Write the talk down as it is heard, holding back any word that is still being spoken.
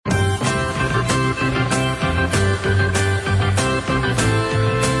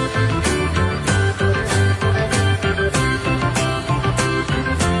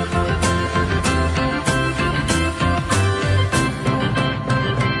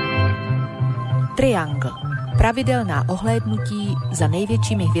Triangel. Pravidelná ohlédnutí za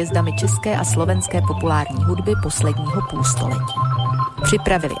největšími hvězdami české a slovenské populární hudby posledního půlstoletí.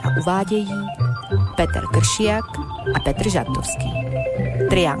 Připravili a uvádějí Petr Kršiak a Petr Žantovský.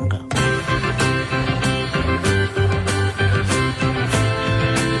 Triangel.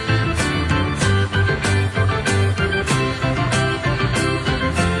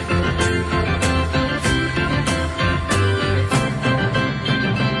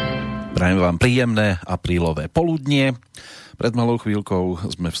 Prajem vám príjemné aprílové poludnie. Pred malou chvíľkou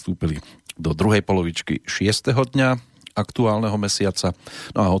sme vstúpili do druhej polovičky 6. dňa aktuálneho mesiaca.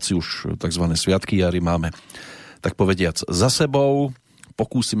 No a hoci už tzv. Sviatky jary máme, tak povediac, za sebou,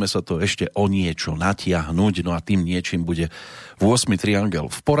 pokúsime sa to ešte o niečo natiahnuť, no a tým niečím bude 8. Triangel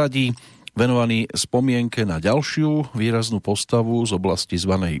v poradí, venovaný spomienke na ďalšiu výraznú postavu z oblasti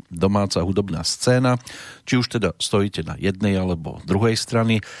zvanej domáca hudobná scéna, či už teda stojíte na jednej alebo druhej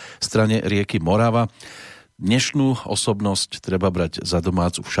strane rieky Morava. Dnešnú osobnosť treba brať za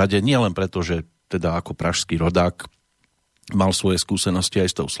domácu všade, nielen preto, že teda ako pražský rodák mal svoje skúsenosti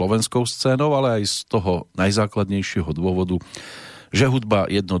aj s tou slovenskou scénou, ale aj z toho najzákladnejšieho dôvodu, že hudba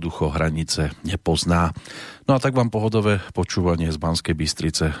jednoducho hranice nepozná. No a tak vám pohodové počúvanie z Banskej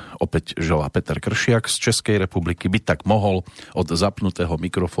Bystrice opäť želá Peter Kršiak z Českej republiky. By tak mohol od zapnutého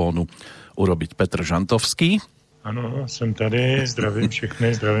mikrofónu urobiť Petr Žantovský. Ano, jsem tady, zdravím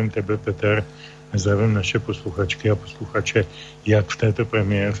všechny, zdravím tebe, Peter, zdravím naše posluchačky a posluchače, jak v této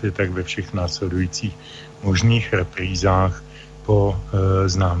premiéře, tak ve všech následujících možných reprízách po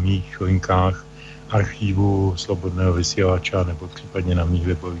známých linkách archívu Slobodného vysielača nebo prípadne na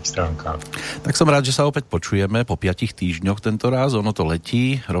mých webových stránkach. Tak som rád, že sa opäť počujeme po 5 týždňoch tento raz. Ono to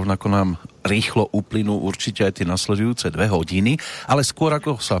letí, rovnako nám rýchlo uplynú určite aj tie nasledujúce 2 hodiny, ale skôr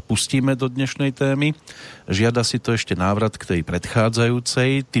ako sa pustíme do dnešnej témy, žiada si to ešte návrat k tej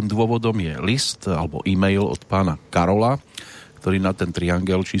predchádzajúcej. Tým dôvodom je list alebo e-mail od pána Karola, ktorý na ten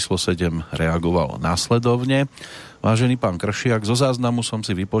Triangel číslo 7 reagoval následovne. Vážený pán Kršiak, zo záznamu som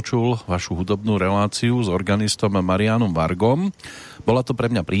si vypočul vašu hudobnú reláciu s organistom Marianom Vargom. Bola to pre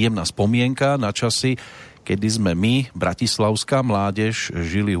mňa príjemná spomienka na časy, kedy sme my, bratislavská mládež,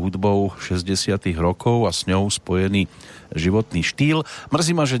 žili hudbou 60. rokov a s ňou spojený životný štýl.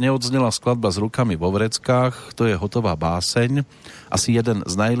 Mrzí ma, že neodznela skladba S rukami vo vreckách, to je hotová báseň. Asi jeden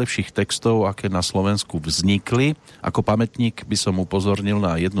z najlepších textov, aké na Slovensku vznikli. Ako pamätník by som upozornil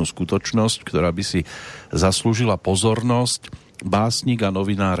na jednu skutočnosť, ktorá by si zaslúžila pozornosť. Básnik a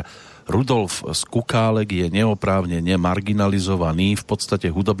novinár Rudolf Skukálek je neoprávnene marginalizovaný. V podstate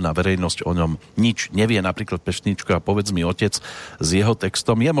hudobná verejnosť o ňom nič nevie. Napríklad pesnička Povedz mi otec s jeho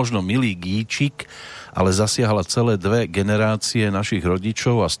textom je možno milý gíčik, ale zasiahla celé 2 generácie našich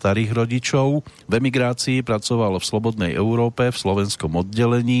rodičov a starých rodičov. V emigrácii pracoval v Slobodnej Európe, v slovenskom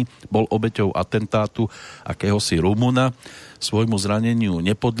oddelení, bol obeťou atentátu akéhosi Rumuna. Svojmu zraneniu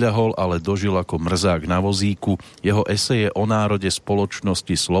nepodľahol, ale dožil ako mrzák na vozíku. Jeho eseje o národe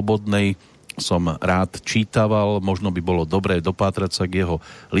spoločnosti slobodnej som rád čítaval, možno by bolo dobré dopátrať sa k jeho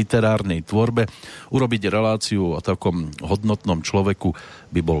literárnej tvorbe. Urobiť reláciu o takom hodnotnom človeku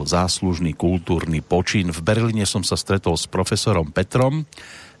by bol záslužný kultúrny počin. V Berlíne som sa stretol s profesorom Petrom,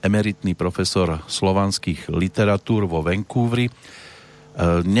 emeritný profesor slovanských literatúr vo Vancouveri.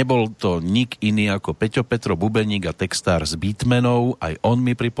 Nebol to nik iný ako Peťo Petro Bubeník a textár z Beatmenov. Aj on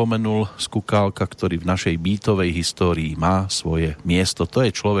mi pripomenul Skukálka, ktorý v našej beatovej histórii má svoje miesto. To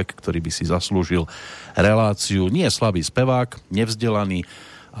je človek, ktorý by si zaslúžil reláciu. Nie slabý spevák, nevzdelaný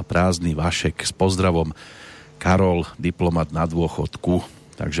a prázdny Vašek. S pozdravom Karol, diplomat na dôchodku.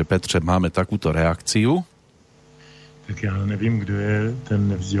 Takže Petře, máme takúto reakciu. Tak já nevím, kdo je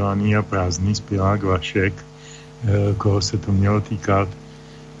ten nevzdělaný a prázdný zpěvák Vašek, koho se to mělo týkat,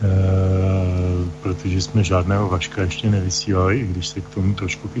 protože jsme žádného Vaška ještě nevysílali, i když se k tomu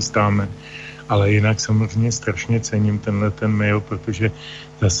trošku chystáme. Ale jinak samozřejmě strašně cením ten mail, protože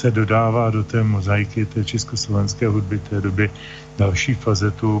zase dodává do té mozaiky té československé hudby té doby další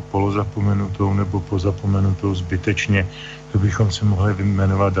fazetu polozapomenutou nebo pozapomenutou zbytečně. To bychom si mohli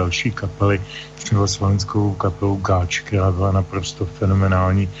vyjmenovat další kapely, třeba slovenskou kapelu Gáč, která byla naprosto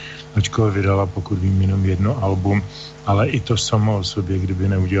fenomenální, ačkoliv vydala, pokud vím, jenom 1 album, ale i to samo o sobě, kdyby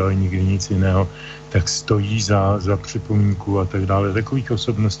neudělali nikdy nic jiného, tak stojí za připomínku a tak dále. Takových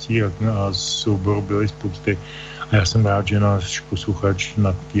osobností a souborů byly spousty. A já jsem rád, že náš posluchač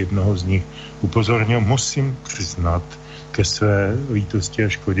na jednoho z nich upozornil. Musím přiznat ke své lítosti a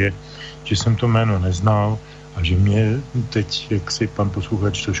škodě, že jsem to jméno neznal a že mě teď, jak si pan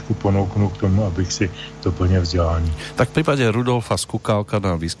posluchač trošku ponouknul k tomu, abych si doplnil vzdělání. Tak v prípade Rudolfa Skukálka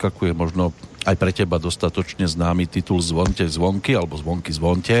nám vyskakuje možno aj pre teba dostatočne známy titul Zvonte zvonky alebo Zvonky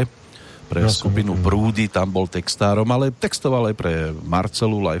zvonte. pre skupinu Prúdy, tam bol textárom, ale textoval aj pre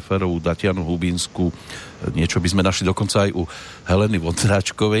Marcelu Lajferovú, Tatianu Hubínsku. Niečo by sme našli dokonca aj u Heleny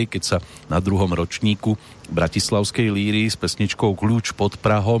Vondráčkovej, keď sa na 2. ročníku bratislavskej líry s pesničkou Kľúč pod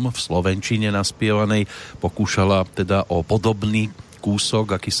Prahom v slovenčine naspievanej pokúšala teda o podobný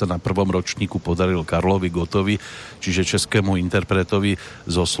kúsok, aký sa na 1. ročníku podaril Karlovi Gotovi, čiže českému interpretovi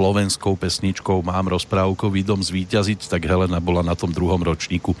so slovenskou pesničkou Mám rozprávkový dom zvíťaziť, tak Helena bola na tom 2.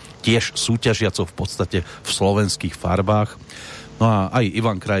 ročníku tiež súťažiaco v podstate v slovenských farbách. No a aj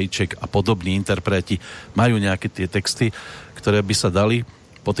Ivan Krajček a podobní interpreti majú nejaké tie texty, ktoré by sa dali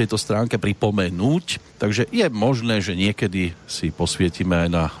po tejto stránke pripomenúť, takže je možné, že niekedy si posvietime aj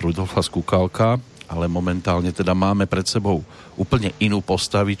na Rudolfa Skúkalka, ale momentálne teda máme pred sebou úplně jinou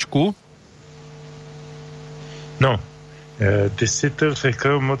postavičku. No, ty si to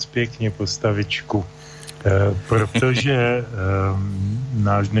řekl moc pěkně, postavičku, protože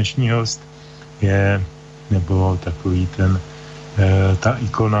náš dnešní host je, nebo takový ten, ta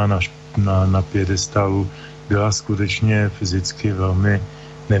ikona na piedestalu byla skutečně fyzicky velmi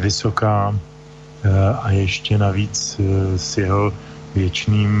nevysoká a ještě navíc s jeho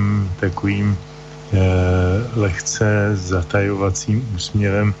věčným takovým lehce zatajovacím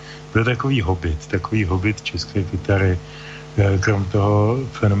úsměvem. Byl takový hobit české kytary. Krom toho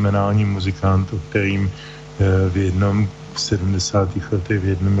fenomenální muzikant, o kterým v jednom v 70. letech v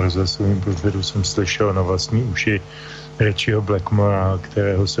jednom rozhlasovém pořadu jsem slyšel na vlastní uši Richieho Blackmora,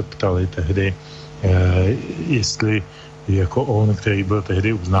 kterého se ptali tehdy, jestli jako on, který byl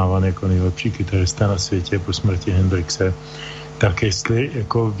tehdy uznáván jako nejlepší kytarista na světě po smrti Hendrixe, tak jestli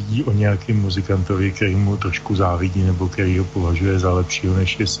jako ví o nějakém muzikantovi, který mu trošku závidí nebo který ho považuje za lepšího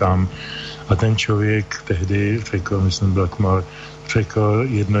než je sám. A ten člověk tehdy řekl, myslím Blackmore, řekl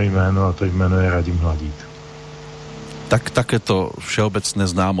jedno jméno a to jméno je Radim Hladík. Tak takéto všeobecné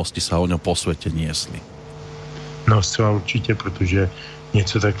známosti sa o ňom po svete niesli. No zcela určitě, protože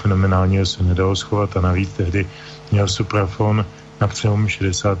něco tak fenomenálního se nedalo schovat a navíc tehdy měl suprafon. Na přelomu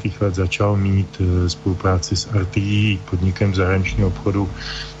 60. let začal mít spolupráci s RTI, podnikem zahraničního obchodu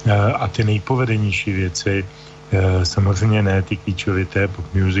a ty nejpovedenější věci, samozřejmě ne ty klíčovité pop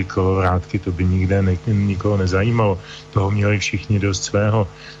musical, vrátky, to by nikde nikoho nezajímalo, toho měli všichni dost svého,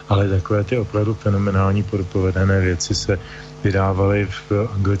 ale takové ty opravdu fenomenální podpovedené věci se vydávaly v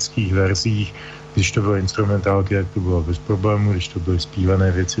anglických verzích. Když to bylo instrumentálky, tak to bylo bez problému, když to byly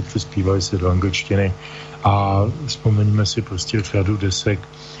zpívané věci, přespívaly se do angličtiny a vzpomeňme si prostě řadu desek,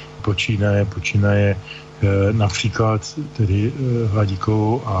 počínaje například tedy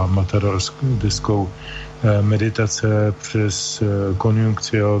Hladíkovou a Matadorskou deskou Meditace přes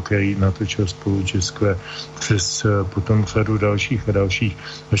Konjunkcio, který natočil spolu České, přes potom řadu dalších a dalších,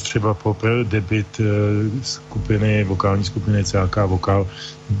 až třeba poprvé debut skupiny, vokální skupiny CK Vokál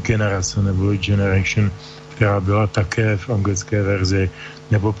Generace nebo Generation, která byla také v anglické verzi,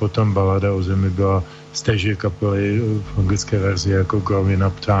 nebo potom Balada o zemi byla z téže kapely v anglické verzi jako Growing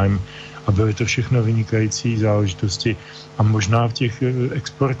Up Time a byly to všechno vynikající záležitosti a možná v těch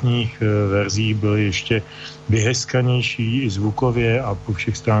exportních verzích byly ještě vyheskanější i zvukově a po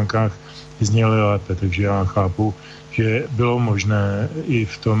všech stránkách zněly lépe, takže já chápu, že bylo možné i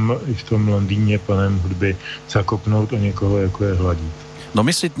v tom Londýně plném hudby zakopnout o někoho, jako je Hladík. No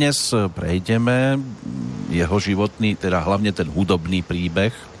my si dnes prejdeme jeho životný, teda hlavne ten hudobný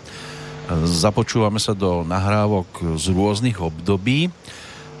príbeh. Započúvame sa do nahrávok z rôznych období.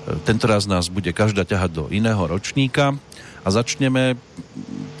 Tentoraz nás bude každá ťahať do iného ročníka a začneme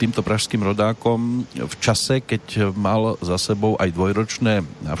týmto pražským rodákom v čase, keď mal za sebou aj dvojročné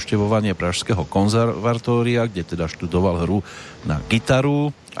navštevovanie Pražského konzervatória, kde teda študoval hru na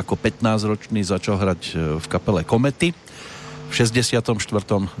gitaru. Ako 15-ročný začal hrať v kapele Komety. V 64.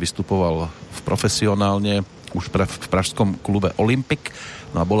 vystupoval profesionálne už v pražskom klube Olympik,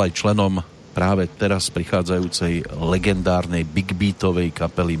 no a bol aj členom práve teraz prichádzajúcej legendárnej big beatovej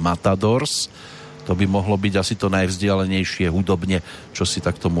kapely Matadors. To by mohlo byť asi to najvzdialenejšie hudobne, čo si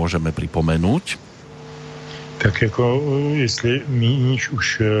takto môžeme pripomenúť. Tak jako, jestli míníš už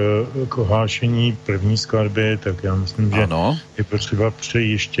k ohlášení první skladby, tak já myslím, že ano. Je potřeba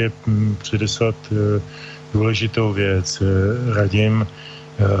ještě předeslat důležitou věc. Radim,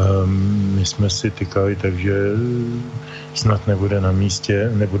 my jsme si tykali, takže snad nebude na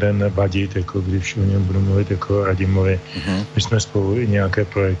místě, nebude nevadit, jako když o něm budu mluvit jako o Radimovi. My jsme spolu i nějaké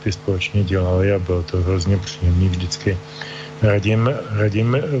projekty společně dělali a bylo to hrozně příjemný vždycky.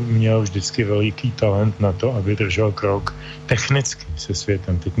 Radim měl vždycky veliký talent na to, aby držel krok technicky se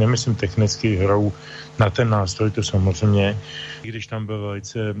světem. Teď nemyslím technicky hrou na ten nástroj, to samozřejmě, i když tam byl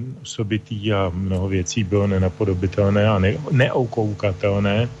velice osobitý a mnoho věcí bylo nenapodobitelné a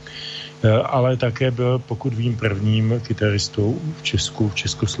neokoukatelné, ale také byl, pokud vím, prvním kytaristou v Česku, v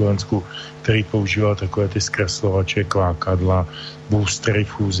Československu, který používal takové ty zkreslovače, klákadla, boostery,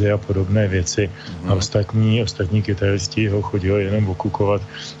 fúzy a podobné věci. A ostatní kytaristi ho chodili jenom okukovat,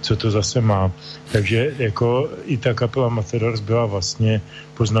 co to zase má. Takže jako i ta kapela Matadors byla vlastně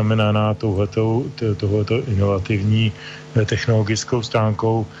poznamenaná touhletou inovativní technologickou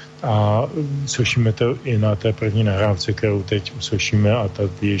stránkou a slyšíme to i na té první nahrávce, kterou teď uslyšíme a ta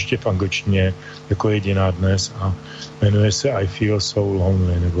je ještě v angličtině jako jediná dnes a jmenuje se I Feel So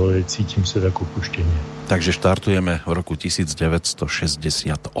Lonely, nebo Cítím se tak opuštěně. Takže štartujeme v roku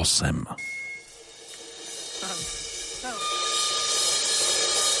 1968.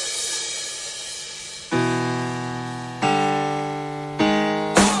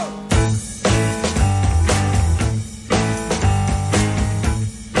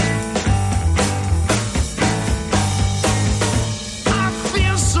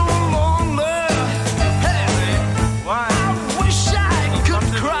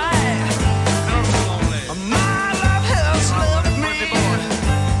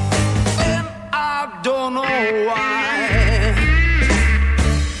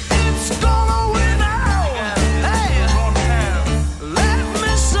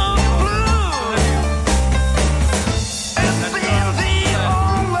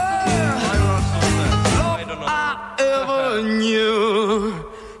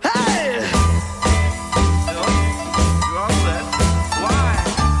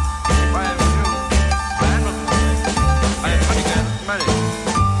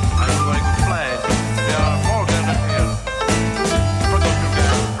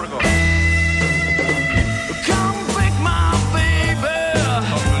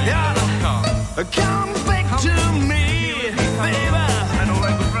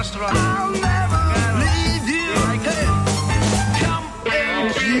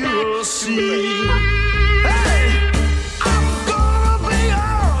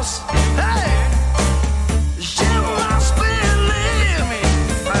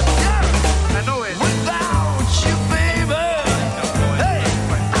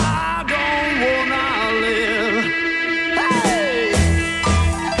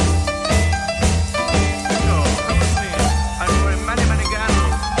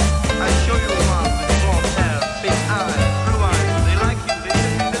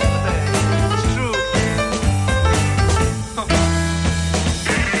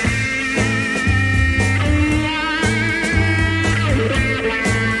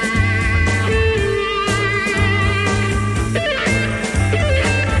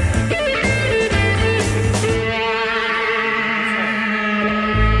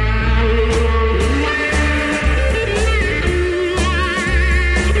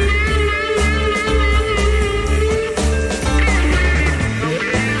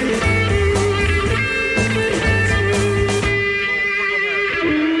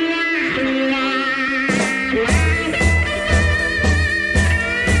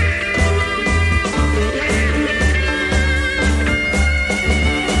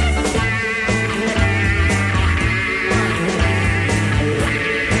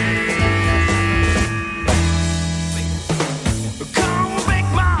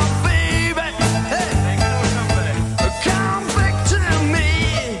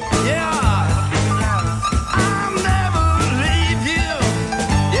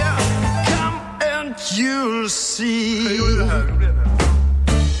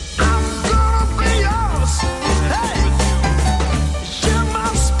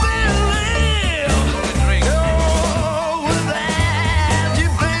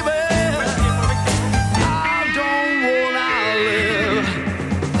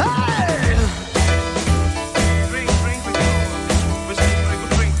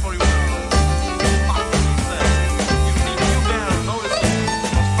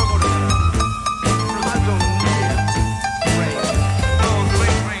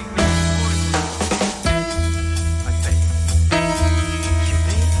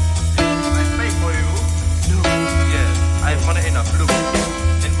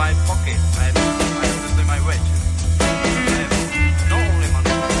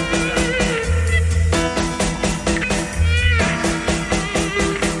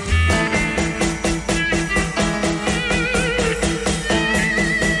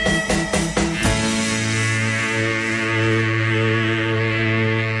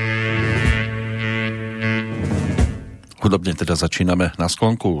 Hudobne teda začíname na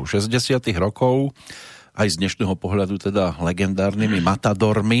sklonku 60. rokov, aj z dnešného pohľadu teda legendárnymi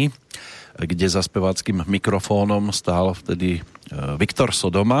Matadormi, kde za speváckým mikrofónom stál vtedy Viktor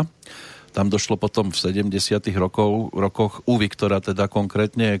Sodoma. Tam došlo potom v 70. rokoch u Viktora teda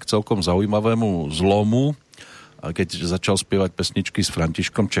konkrétne k celkom zaujímavému zlomu, keď začal spievať pesničky s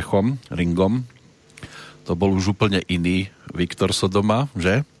Františkom Čechom, Ringom. To bol už úplne iný Viktor Sodoma,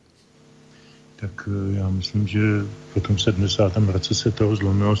 že? Tak já myslím, že po tom 70. roce se toho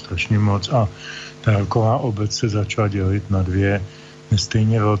zlomilo strašně moc a ta roková obec se začala dělit na dvě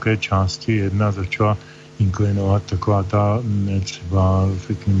nestejně velké části. Jedna začala inklinovat taková ta třeba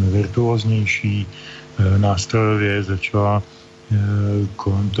řekněme virtuóznější nástrojově, začala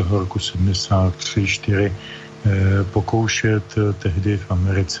kolem toho roku 73-4 pokoušet tehdy v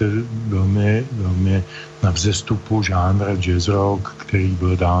Americe velmi, velmi na vzestupu žánr jazz rock, který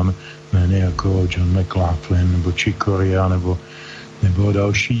byl dán jmény jako John McLaughlin nebo Chick Corea nebo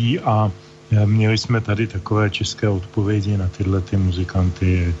další a měli jsme tady takové české odpovědi na tyhle ty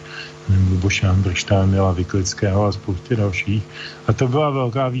muzikanty Luboš Andršta, Mila Vyklického a spoustě dalších. A to byla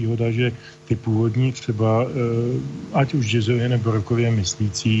velká výhoda, že ty původní třeba, ať už jazzově nebo rockově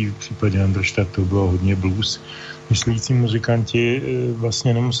myslící, v případě Andršta to bylo hodně blues, myslící muzikanti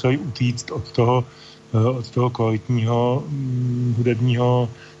vlastně nemuseli utíct od toho kvalitního hudebního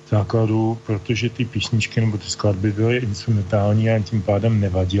základu, protože ty písničky nebo ty skladby byly instrumentální a tím pádem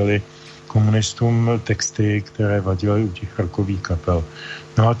nevadily komunistům texty, které vadily u těch rockových kapel.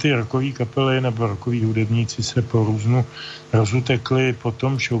 No a ty rockové kapely nebo rockoví hudebníci se po různu rozutekli po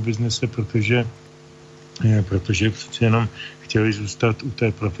tom showbiznese, protože přeci jenom chtěli zůstat u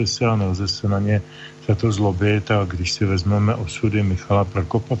té profese a nelze se na ně za to zlobit. A když si vezmeme osudy Michala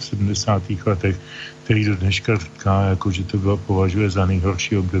Prokopa v 70. letech, který do dneška říká, jako, že to bylo považuje za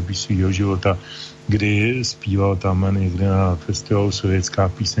nejhorší období svého života, kdy zpíval tam někde na festivalu Sovětská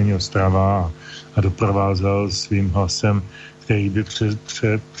píseň Ostrava a doprovázel svým hlasem, který by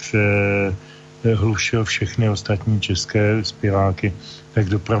přehlušil všechny ostatní české zpěváky, tak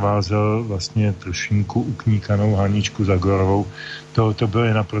doprovázel vlastně trošinku ukníkanou Haničku Zagorovou. To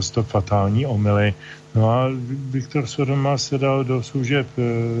byly naprosto fatální omyly. No a Viktor Sodoma se dal do služeb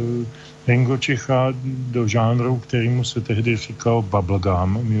Ringo Čecha do žánru, kterému se tehdy říkal bubblegum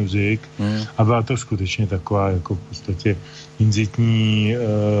music a byla to skutečně taková jako v podstatě inzitní,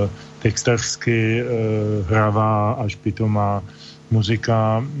 textařsky hravá až pitomá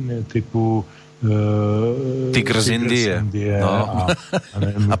muzika typu Tygr z Indie. No.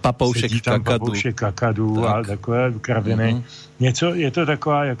 A Papoušek Kakadu a takové kraviny. Je to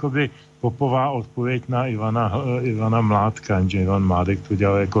taková jakoby popová odpověď na Ivana Mládka, že Ivan Mládek to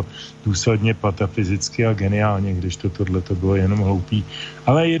dělal jako důsledně patafyzicky a geniálně, když tohle to bylo jenom hloupý.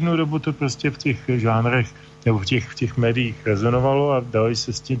 Ale jednu dobu to prostě v těch žánrech nebo v těch médiích rezonovalo a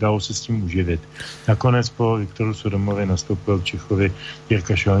dalo se s tím uživit. Nakonec po Viktoru Sodomovi nastoupil v Čechovi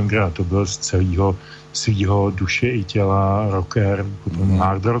Jirka Schellinger a to byl z celého svýho duše i těla rocker, potom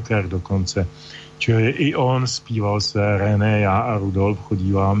hard rocker dokonce. Čili i on zpíval se René, já a Rudolf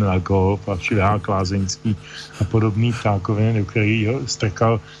chodíváme na golf a Šilhák Lázeňský a podobný ptákoviny, do kterých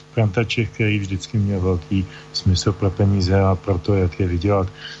strkal Franta Čech, který vždycky měl velký smysl pro peníze a pro to, jak je vydělat.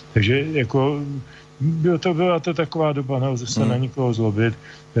 Takže jako byla to taková doba, nelze se na nikoho zlobit.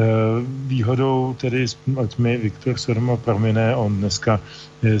 Výhodou tedy, ať mi Viktor Sodoma promine, on dneska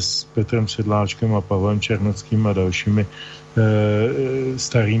je s Petrem Sedláčkem a Pavlem Černockým a dalšími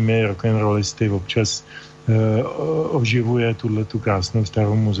starými rock'n'rollisty občas oživuje tu krásnou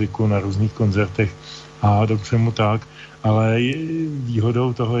starou muziku na různých koncertech a dobře mu tak, ale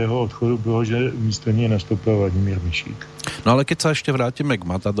výhodou toho jeho odchodu bylo, že místo něj nastoupil Vladimír Mišík. No ale keď sa ešte vrátime k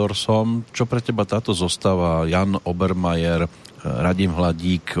Matadorsom, čo pre teba táto zostava Jan Obermajer, Radim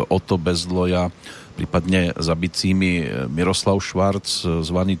Hladík, Otto Bezdloja, prípadne za bicími Miroslav Švarc,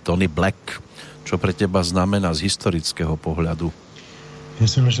 zvaný Tony Black, čo pre teba znamená z historického pohľadu? Já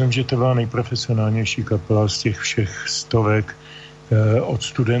si myslím, že to byla nejprofesionálnější kapela z těch všech stovek od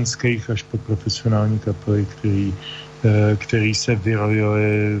studentských až po profesionální kapely, který se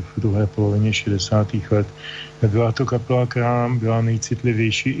vyrojily v druhé polovině 60. let. Byla to kapela, která byla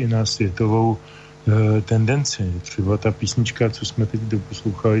nejcitlivější i na světovou tendenci. Třeba ta písnička, co jsme teď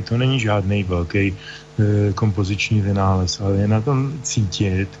doposlouchali, to není žádný velký kompoziční vynález, ale je na tom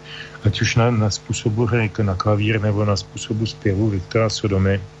cítit, ať už na způsobu hry, na klavír nebo na způsobu zpěvu Viktora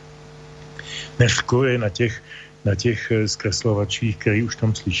Sodomy, nežko je na těch zkreslovačích, který už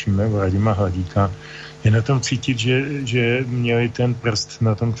tam slyšíme, u Radima Hladíka, je na tom cítit, že měli ten prst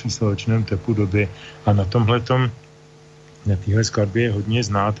na tom číslovačném tepu doby a na tomhletom na téhle skladbě je hodně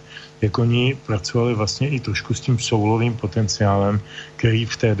znát, jak oni pracovali vlastně i trošku s tím soulovým potenciálem, který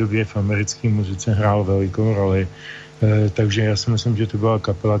v té době v americké muzice hrál velikou roli. Takže já si myslím, že to byla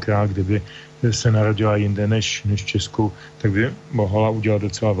kapela, která kdyby se narodila jinde než v Česku, tak by mohla udělat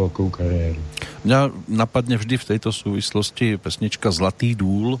docela velkou kariéru. Mňa napadne vždy v tejto súvislosti pesnička Zlatý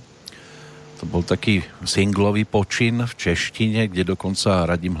důl. To bol taký singlový počin v češtine, kde dokonca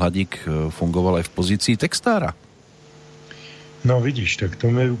Radim Hladík fungoval aj v pozícii textára. No vidíš, tak to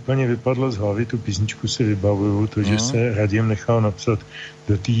mi úplně vypadlo z hlavy, tu písničku si vybavuju, to, že se Radim nechal napsat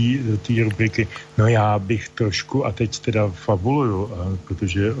do té rubriky. No já bych trošku, a teď teda fabuluju,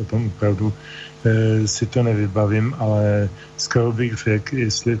 protože o tom opravdu si to nevybavím, ale skoro bych řekl,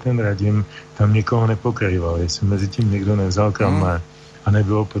 jestli ten Radim tam někoho nepokrýval, jestli mezi tím někdo nevzal kramé a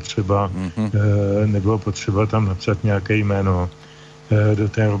nebylo potřeba tam napsat nějaké jméno do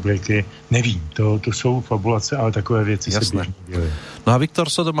té rubriky. Nevím, to jsou fabulace, ale takové věci se běžně děly. No a Viktor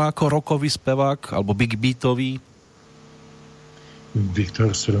Sodoma ako rokový spevák, alebo big beatový?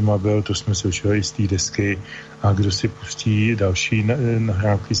 Viktor Sodoma byl, to jsme se učili z té desky, a kdo si pustí další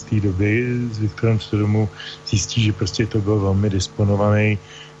nahrávky z té doby s Viktorem Sodomou, zjistí, že prostě to byl velmi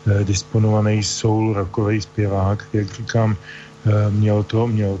disponovaný soul rockový zpěvák, jak říkám, mělo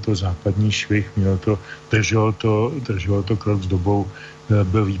to západní švih, drželo to krok s dobou,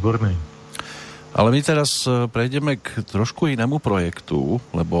 byl výborný. Ale my teraz prejdeme k trošku inému projektu,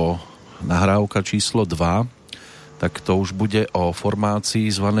 lebo nahrávka číslo 2, tak to už bude o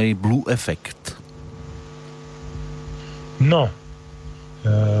formácii zvanej Blue Effect. No,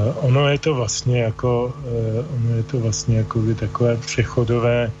 ono je to vlastně jako takové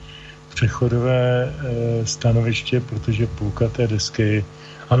přechodové stanoviště, protože půlka té desky,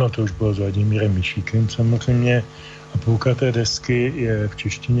 ano, to už bylo s Vladimírem Mišíkem samozřejmě, a půlka té desky je v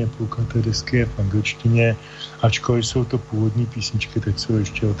češtině, půlka té desky je v angličtině, ačkoliv jsou to původní písničky, teď jsou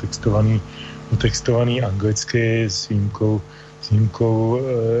ještě otextovaný anglicky s výjimkou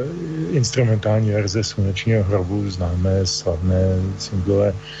instrumentální verze Slunečního hrobu, známé slavné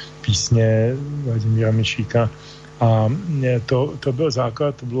singlové písně Vladimíra Mišíka. A to byl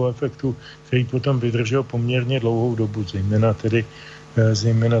základ Blue Effectu, který potom vydržel poměrně dlouhou dobu,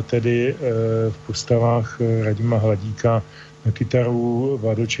 zejména tedy v postavách Radima Hladíka na kytaru,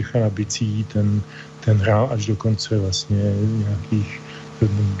 Vlado Čecha na bicí, ten hrál až do konce vlastně nějakých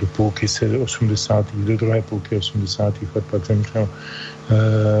do půlky 80. do druhé půlky 80. let pak zemřel.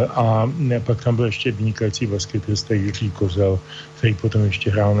 A pak tam byl ještě vynikající baskytrista Jiří Kozel, který potom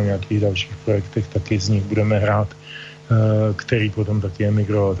ještě hrál na nějakých dalších projektech, taky z nich budeme hrát, který potom taky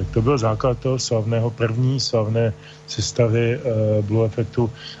emigroval. Tak to byl základ toho první slavné sestavy Blue Effectu,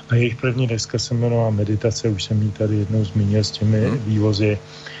 a jejich první deska se jmenovala Meditace, už jsem ji tady jednou zmínil s těmi vývozy,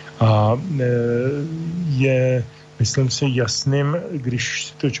 a je, myslím si, jasným, když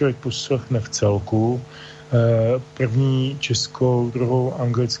si to člověk poslechne v celku, první českou, druhou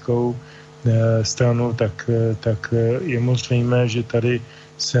anglickou stranu, tak je moc zřejmé, že tady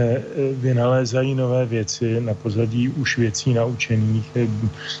se vynalézají nové věci na pozadí už věcí naučených,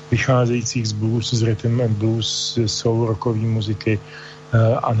 vycházejících z blues, z rhythm and blues, z soul rockové muziky,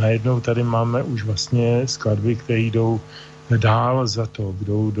 a najednou tady máme už vlastně skladby, které jdou dál za to,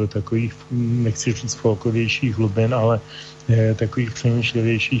 jdou do takových, nechci říct folkovějších hlubin, ale takových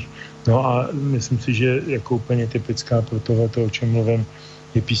přemýšlivějších. No a myslím si, že jako úplně typická pro tohle, o čem mluvím,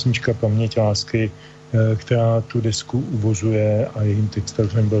 je písnička Paměť lásky, která tu desku uvozuje, a jejím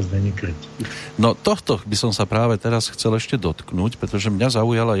textářem byl Zdeněk Rytíř. No tohto by som sa práve teraz chcel ešte dotknúť, pretože mňa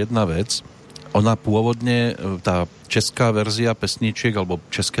zaujala jedna vec. Ona pôvodne, tá česká verzia pesničiek, alebo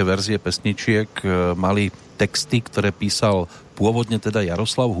české verzie pesničiek mali texty, ktoré písal pôvodne teda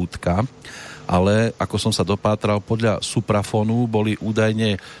Jaroslav Hudka, ale ako som sa dopátral, podľa suprafonu boli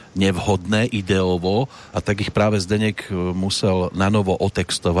údajne nevhodné ideovo, a tak ich práve Zdeněk musel nanovo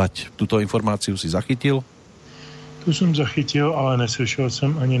otextovať. Tuto informáciu si zachytil? To jsem zachytil, ale neslyšel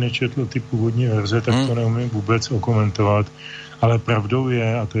jsem ani nečetl ty původní verze, tak to neumím vůbec okomentovat. Ale pravdou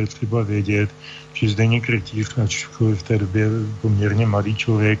je, a to je třeba vědět, že Zdeněk Rytíř, ačkoliv v té době poměrně mladý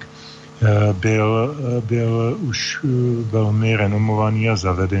člověk, byl už velmi renomovaný a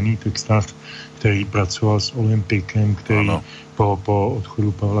zavedený textař, který pracoval s Olympikem, který po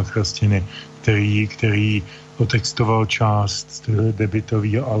odchodu Pavla Chrastiny, který otextoval část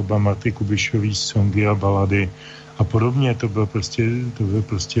debutového alba Marty Kubišový songy a balady a podobně. To byl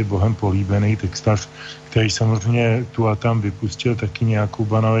prostě bohem políbený textař, který samozřejmě tu a tam vypustil taky nějakou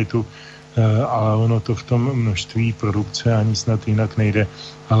banalitu, ale ono to v tom množství produkce ani snad jinak nejde,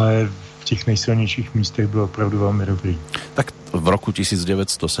 ale v těch nejsilnějších místech byl opravdu velmi dobrý. Tak v roku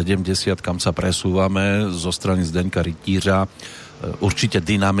 1970, kam sa presúvame zo strany Zdeňka Rytířa. Určite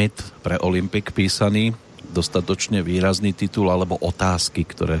Dynamit pre Olympik písaný, dostatočne výrazný titul, alebo Otázky,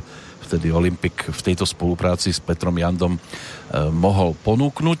 ktoré vtedy Olympik v tejto spolupráci s Petrom Jandom mohol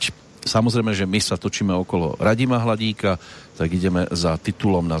ponúknuť. Samozrejme, že my sa točíme okolo Radima Hladíka, tak ideme za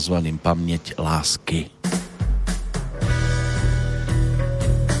titulom nazvaným Pamäť lásky.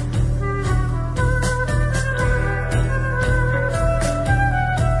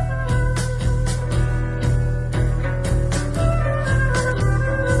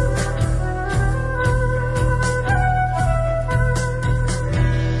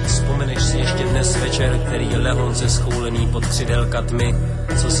 Který je lehonce schoulený pod křidelka tmy,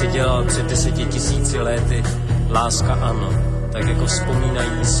 co si dělal před 10 000 léty. Láska ano, tak jako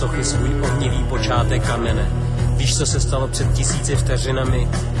vzpomínají sochy svůj ohnivý počátek kamene. Víš, co se stalo před 1000 vteřinami?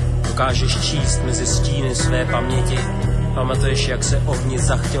 Dokážeš číst mezi stíny své paměti? Pamatuješ, jak se ohni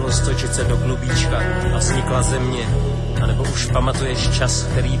zachtělo stočit se do klubíčka a vznikla země? A nebo už pamatuješ čas,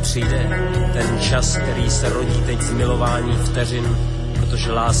 který přijde? Ten čas, který se rodí teď z milování vteřin,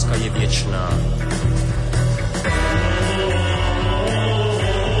 protože láska je věčná.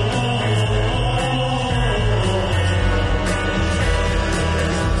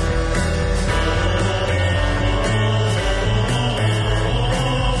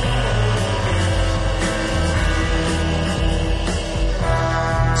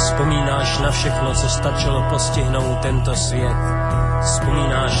 Vzpomínáš na všechno, co stačilo postihnout tento svět.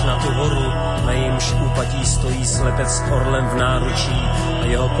 Vzpomínáš na tu horu, na jejímž úpatí stojí slepec s orlem v náručí a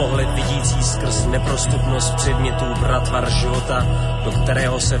jeho pohled vidící skrz neprostupnost předmětů bratvar života, do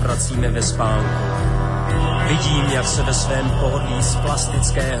kterého se vracíme ve spánku. Vidím, jak se ve svém pohodlí z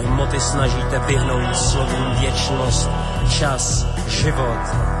plastické hmoty snažíte vyhnout slovům věčnost, čas, život.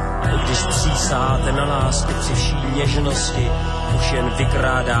 A i když přísáháte na lásku při vší něžnosti, už jen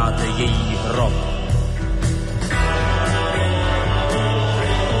vykrádáte její hrob.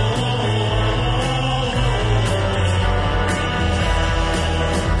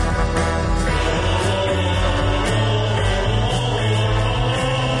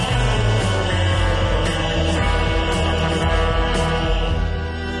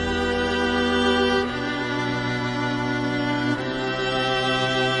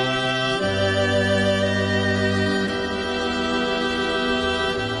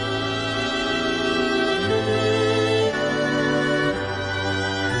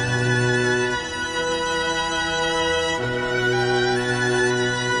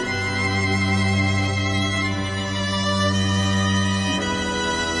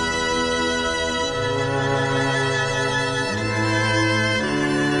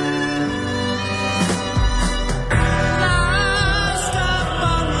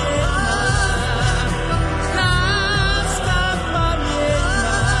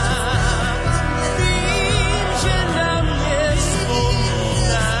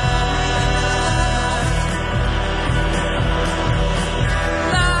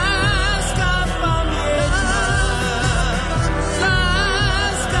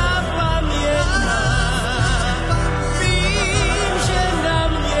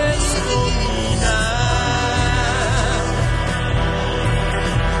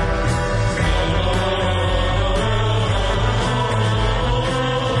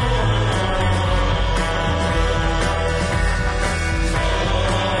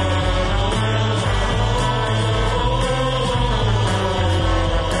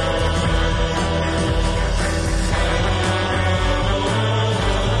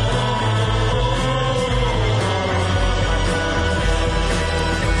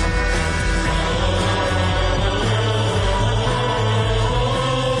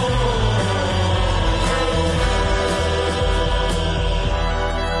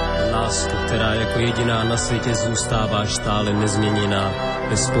 Jediná na světě zůstáváš stále nezměněná,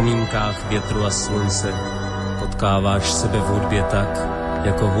 ve vzpomínkách větru a slunce. Potkáváš sebe v hudbě tak,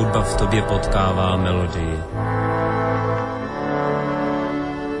 jako hudba v tobě potkává melodii.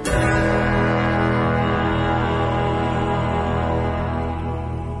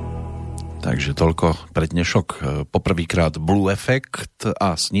 Takže toľko pre dnešok poprvýkrát Blue Effect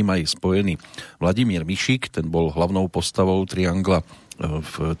a s ním aj spojený Vladimír Mišík, ten bol hlavnou postavou Triangla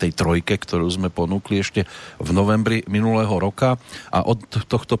v tej trojke, ktorú sme ponúkli ešte v novembri minulého roka. A od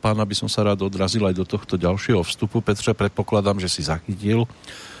tohto pána by som sa rád odrazil aj do tohto ďalšieho vstupu. Petře, predpokladám, že si zachytil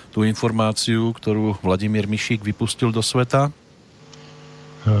tú informáciu, ktorú Vladimír Mišík vypustil do sveta.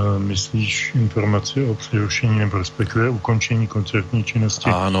 Myslíš informaci o přerušení nebo respektive ukončení koncertní činnosti?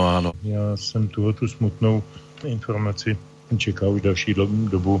 Áno, áno. Já jsem tu smutnou informaci čeká už další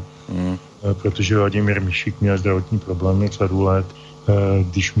dobu, protože Vladimír Mišík měl zdravotní problémy řadu let,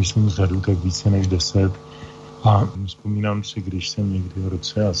 když myslím řadu, tak více než 10. A vzpomínám si, když jsem někdy v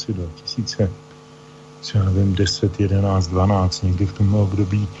roce asi 2000, já nevím, 10, 11, 12, někdy v tom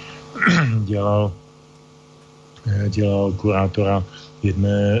období dělal kurátora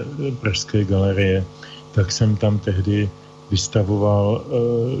jedné pražské galerie, tak jsem tam tehdy vystavoval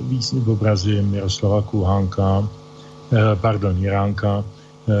obrazy Miroslava Jiránka,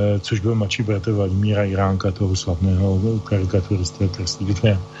 což byl mladší bratr Vladimíra Jiránka, toho slavného karikaturisty a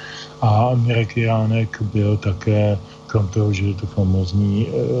kreslíře. A Mirek Jiránek byl také, krom toho, že je to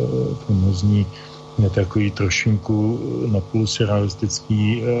famózní takový trošinku napůl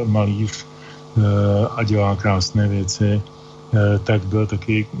surrealistický malíř a dělá krásné věci, tak byl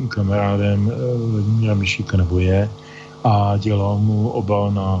taky kamarádem Vladimíra Mišíka, nebo je, a dělal mu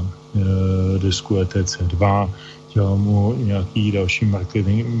obal na desku ETC2, dělal mu nějaký další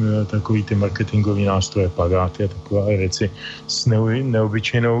marketing, takový ty marketingový nástroje, plakáty a takové věci s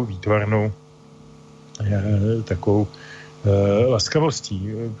neobyčejnou výtvarnou takovou laskavostí,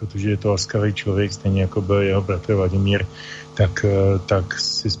 protože je to laskavý člověk, stejně jako byl jeho bratr Vladimír, tak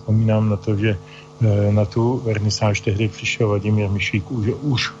si vzpomínám na to, že na tu vernisáž tehdy přišel Vladimír Mišík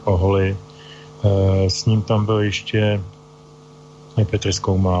už o holi. S ním tam byl ještě Petr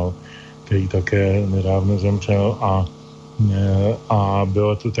Zkoumal, který také nedávno zemřel a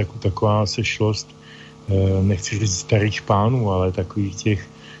byla to taková sešlost, nechci říct starých pánů, ale takových těch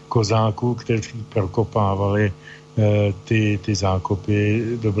kozáků, kteří prokopávali ty zákopy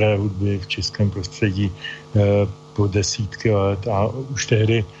dobré hudby v českém prostředí po desítky let a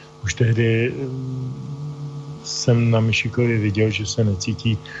už tehdy jsem na Mišíkovi viděl, že se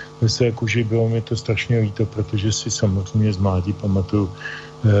necítí ve své kůži. Bylo mi to strašně líto, protože si samozřejmě z mládí pamatuju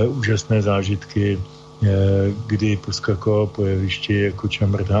úžasné zážitky, kdy poskakoval po jevišti jako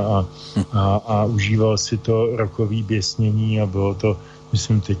čamrda a užíval si to rokový běsnění a bylo to,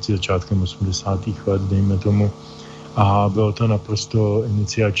 myslím, teď začátkem 80. let, dejme tomu, a bylo to naprosto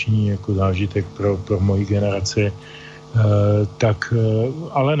iniciační jako zážitek pro moji generaci.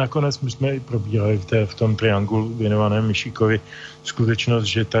 Ale nakonec my jsme i probírali v tom Trianglu věnovaném Mišíkovi skutečnost,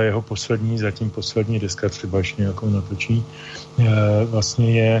 že ta jeho zatím poslední deska, třeba ještě nějakou natočí,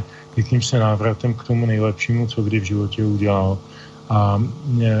 vlastně je jakýmsi návratem k tomu nejlepšímu, co kdy v životě udělal a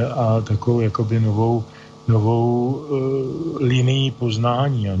takovou jakoby novou linii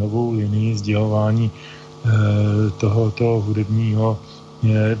poznání a novou linii sdělování tohoto hudebního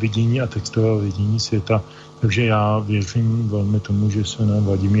vidění a textového vidění světa. Takže já věřím velmi tomu, že se nám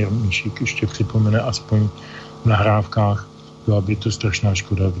Vladimír Mišík ještě připomene aspoň v nahrávkách. Byla by to strašná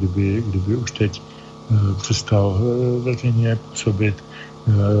škoda, kdyby už teď přestal veřejně působit.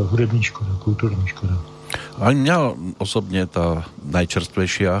 Hudební škoda, kulturní škoda. A mňa osobne tá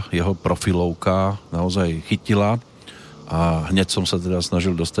najčerstvejšia jeho profilovka naozaj chytila a hneď som sa teda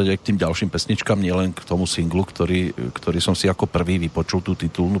snažil dostať aj k tým ďalším pesničkám, nielen k tomu singlu, ktorý som si ako prvý vypočul, tú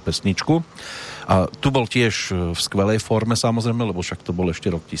titulnú pesničku. A tu bol tiež v skvelej forme, samozrejme, lebo však to bol ešte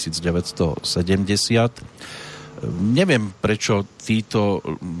rok 1970. Neviem, prečo títo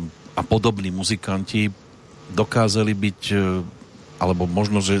a podobní muzikanti dokázali byť, alebo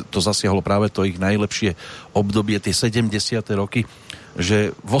možno, že to zasiahlo práve to ich najlepšie obdobie, tie 70. roky,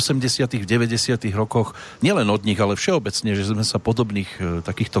 že v 80. 90. rokoch nielen od nich, ale všeobecne, že sme sa podobných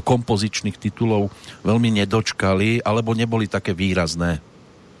takýchto kompozičných titulov veľmi nedočkali, alebo neboli také výrazné.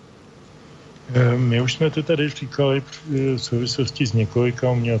 My už jsme to tady říkali v souvislosti s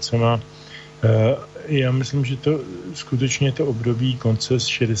několika umělcema. Já myslím, že to skutečně to období konce z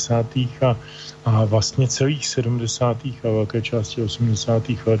 60. a vlastně celých 70. a velké části 80.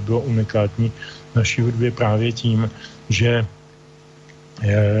 let bylo unikátní v naší hudbě právě tím,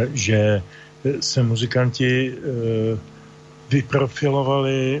 že se muzikanti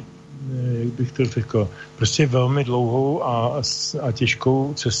vyprofilovali, jak bych to řekl, prostě velmi dlouhou a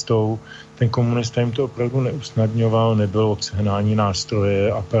těžkou cestou. Ten komunista jim to opravdu neusnadňoval, nebylo k sehnání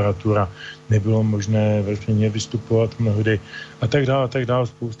nástroje, aparatura, nebylo možné veřejně vystupovat mnohdy a tak dále,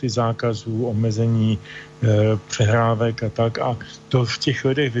 spousty zákazů, omezení, přehrávek a tak. A to v těch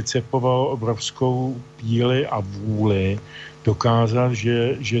lidech vycepovalo obrovskou píli a vůli dokázat,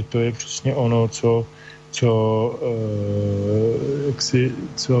 že to je přesně ono, co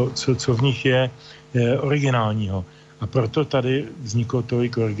v nich je originálního. A proto tady vzniklo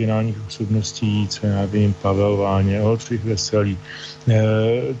tolik originálních osobností, co já vím, Pavel Váně, Oldřich Veselý,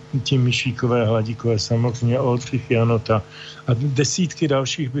 tím Mišíkové, Hladíkové, samozřejmě Oldřich Janota a desítky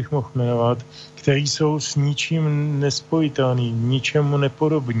dalších bych mohl jmenovat, který jsou s ničím nespojitelný, ničemu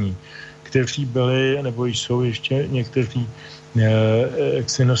nepodobní, kteří byli, nebo jsou ještě někteří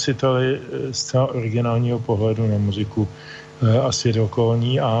jaksi nositeli zcela originálního pohledu na muziku a svět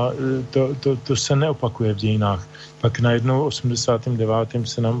okolní a to se neopakuje v dějinách. Pak najednou 89.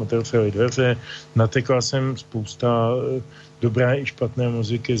 se nám otevřely dveře, natekla jsem spousta dobré i špatné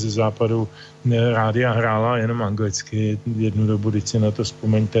muziky ze západu. Rádia hrála jenom anglicky jednu dobu, když si na to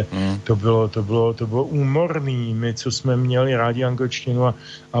vzpomeňte. To bylo úmorný. My, co jsme měli rádi angličtinu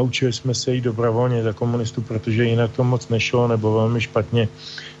a učili jsme se jí dobrovolně za komunistů, protože jinak to moc nešlo nebo velmi špatně,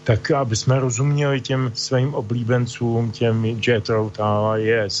 tak aby jsme rozuměli těm svým oblíbencům, těm Jethro Tull,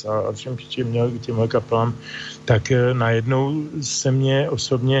 Yes a všem těmhle kapelám, tak najednou se mě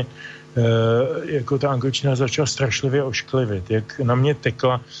osobně jako ta angličtina začala strašlivě ošklivit, jak na mě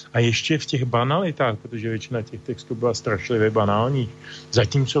tekla a ještě v těch banalitách, protože většina těch textů byla strašlivě banální,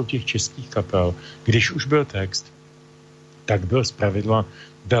 zatímco u těch českých kapel, když už byl text, tak byl zpravidla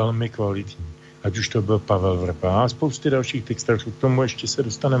velmi kvalitní. Ať už to byl Pavel Vrba a spousty dalších textařů, k tomu ještě se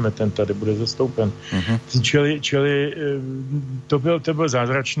dostaneme, ten tady bude zastoupen. Čili to byl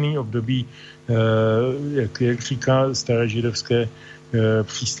zázračný období, jak říká staré židovské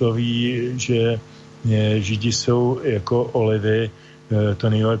přísloví, že Židi jsou jako olivy, to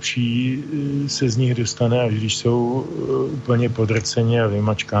nejlepší se z nich dostane, až když jsou úplně podrceni a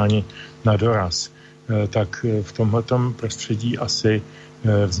vymačkáni na doraz. Tak v tomhletom prostředí asi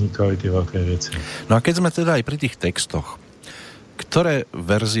vznikaly ty velké věci. No a keď sme teda aj pri tých textoch, ktoré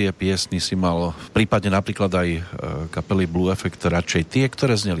verzie piesny si mal v prípade napríklad aj kapely Blue Effect radšej tie,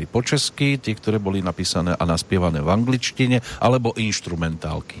 ktoré zneli po česky, tie, ktoré boli napísané a naspievané v angličtine, alebo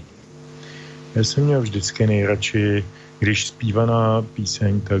instrumentálky? Já jsem měl vždycky nejradši, když zpívaná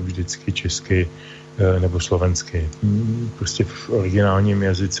píseň, tak vždycky česky nebo slovensky. Prostě v originálním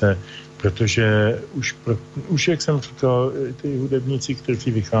jazyce, protože už jak jsem říkal, ty hudebníci,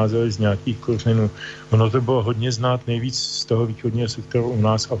 kteří vycházeli z nějakých kořenů, ono to bylo hodně znát nejvíc z toho východního sektoru u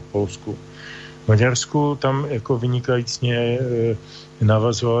nás a v Polsku. V Maďarsku tam jako vynikajícně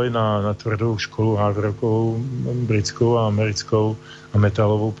navazovali na tvrdou školu hard rockovou, britskou a americkou a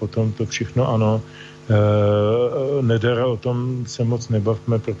metalovou, potom to všechno ano. Nedara, o tom se moc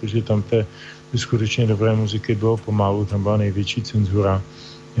nebavme, protože tam té skutečně dobré muziky bylo pomalu, tam byla největší cenzura.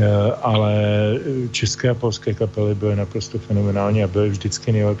 Ale české a polské kapely byly naprosto fenomenální a byly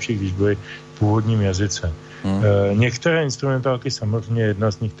vždycky nejlepší, když byly v původním jazyce. Některé instrumentálky, samozřejmě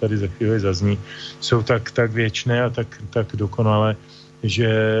jedna z nich tady za chvíli zazní, jsou tak věčné a tak dokonalé, že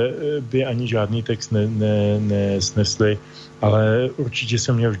by ani žádný text nesnesli, ale určitě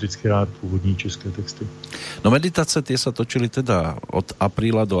jsem měl vždycky rád původní české texty. No meditace tie sa točili teda od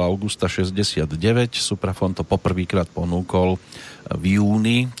apríla do augusta 69, Suprafon to poprvýkrát ponúkol v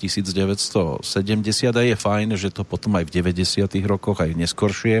júni 1970 a je fajn, že to potom aj v 90. rokoch, aj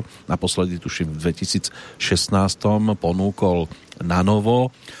neskoršie, naposledy tuším v 2016 ponúkol na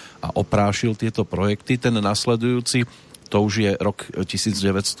novo a oprášil tieto projekty. Ten nasledujúci, to už je rok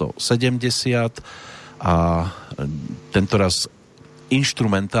 1970 a tentoraz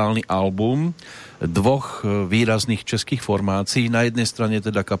inštrumentálny album dvoch výrazných českých formácií. Na jednej strane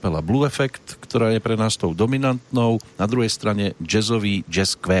teda kapela Blue Effect, ktorá je pre nás tou dominantnou, na druhej strane jazzový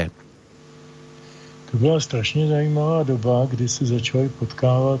Jazz Q. To byla strašně zajímavá doba, kdy se začali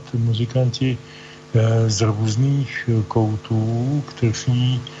potkávat muzikanti z různých koutů,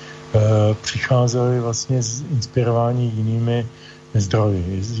 kteří přicházeli vlastně z inspirování jinými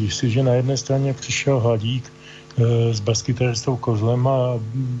zdroji. Jestliže na jedné straně přišel Hladík s baskytaristou Kozlem a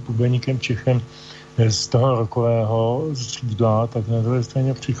bubeníkem Čechem z toho rokového střídla, tak na druhé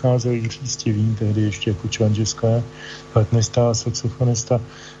straně přicházel Jiří Stěvín, tehdy ještě jako člen jazzké, flétnista a saxofonista,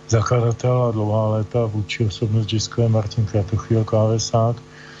 zakladatel a dlouhá léta vůdčí osobnost jazzké Martin Kratochvíl, klávesák,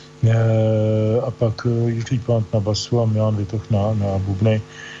 a pak Jiří Plant na basu a Milan Vitoch na bubny.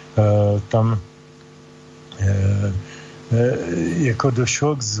 Tam jako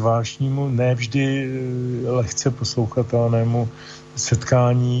došlo k zvláštnímu, nevždy lehce poslouchatelnému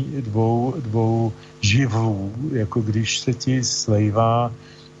setkání dvou živlů, jako když se ti slejvá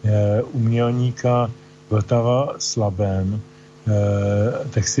umělníka Vltava s Labem,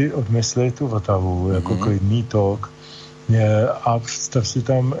 tak si odmysli tu Vltavu jako klidný tok a představ si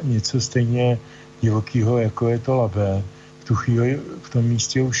tam něco stejně divokýho, jako je to Labé. V tu chvíli v tom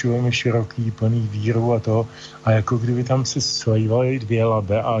místě už velmi široký, plný víru a to. A jako kdyby tam se slejvaly dvě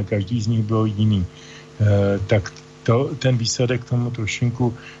Labe a každý z nich byl jiný. Tak ten výsledek tomu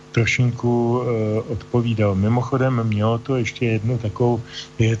trošinku odpovídal. Mimochodem mělo to ještě jednu takovou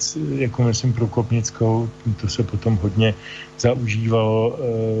věc, jako myslím průkopnickou, to se potom hodně zaužívalo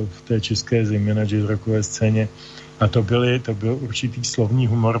v té české zejména jazz rockové scéně, A to byl určitý slovní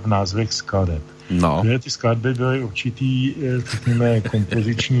humor v názvech skladeb. No. Ty skladby byly určitý, řekněme,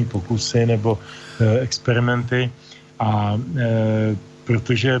 kompoziční pokusy nebo experimenty a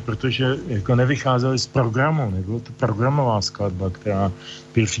protože jako nevycházely z programu, nebyla to programová skladba, která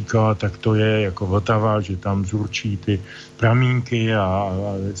by říkala, tak to je jako Vltava, že tam zurčí ty pramínky a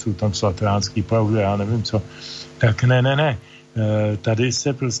jsou tam slatránský proudy, já nevím co. Tak ne. Tady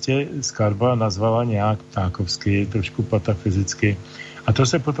se prostě skladba nazvala nějak ptákovsky, trošku patafyzicky. A to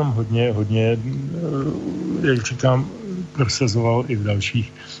se potom hodně, jak říkám, prosazoval i v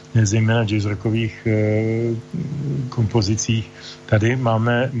dalších, zejména jazzrockových kompozicích. Tady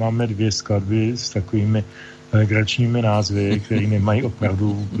máme 2 skladby s takovými legračními názvy, které nemají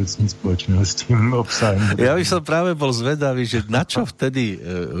opravdu vůbec nic společného s tím obsahem. Ja by som práve bol zvedavý, že na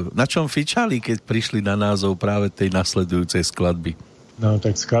čom fičali, keď prišli na názov práve tej nasledujúcej skladby? No,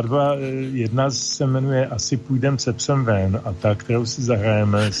 tak skladba jedna se jmenuje Asi půjdem se psem ven a ta, kterou si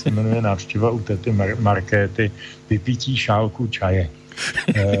zahrajeme, se jmenuje Návštěva u tety Markéty, vypítí šálku čaje.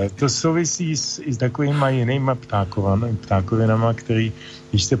 To souvisí s takovýma jinýma ptákovinama, který,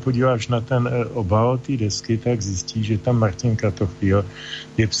 když se podíváš na ten obal té desky, tak zjistí, že tam Martin Kratochvíl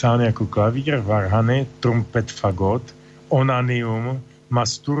je psán jako klavír, varhany, trumpet, fagot, onanium,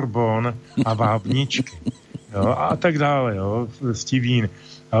 masturbon a vábničky. Jo, a tak dále, jo, Stivín,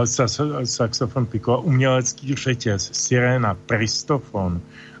 saxofon, pikola, umělecký řetěz, siréna, pristofon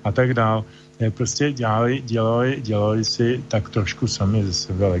a tak dále. Prostě dělali si tak trošku sami ze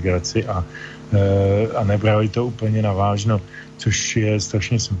sebe legraci a nebrali to úplně na vážno, což je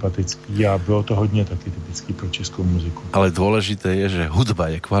strašně sympatický a bylo to hodně taky typický pro českou muziku. Ale dôležité je, že hudba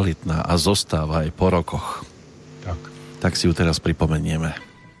je kvalitná a zostáva aj po rokoch. Tak si ju teraz pripomenieme.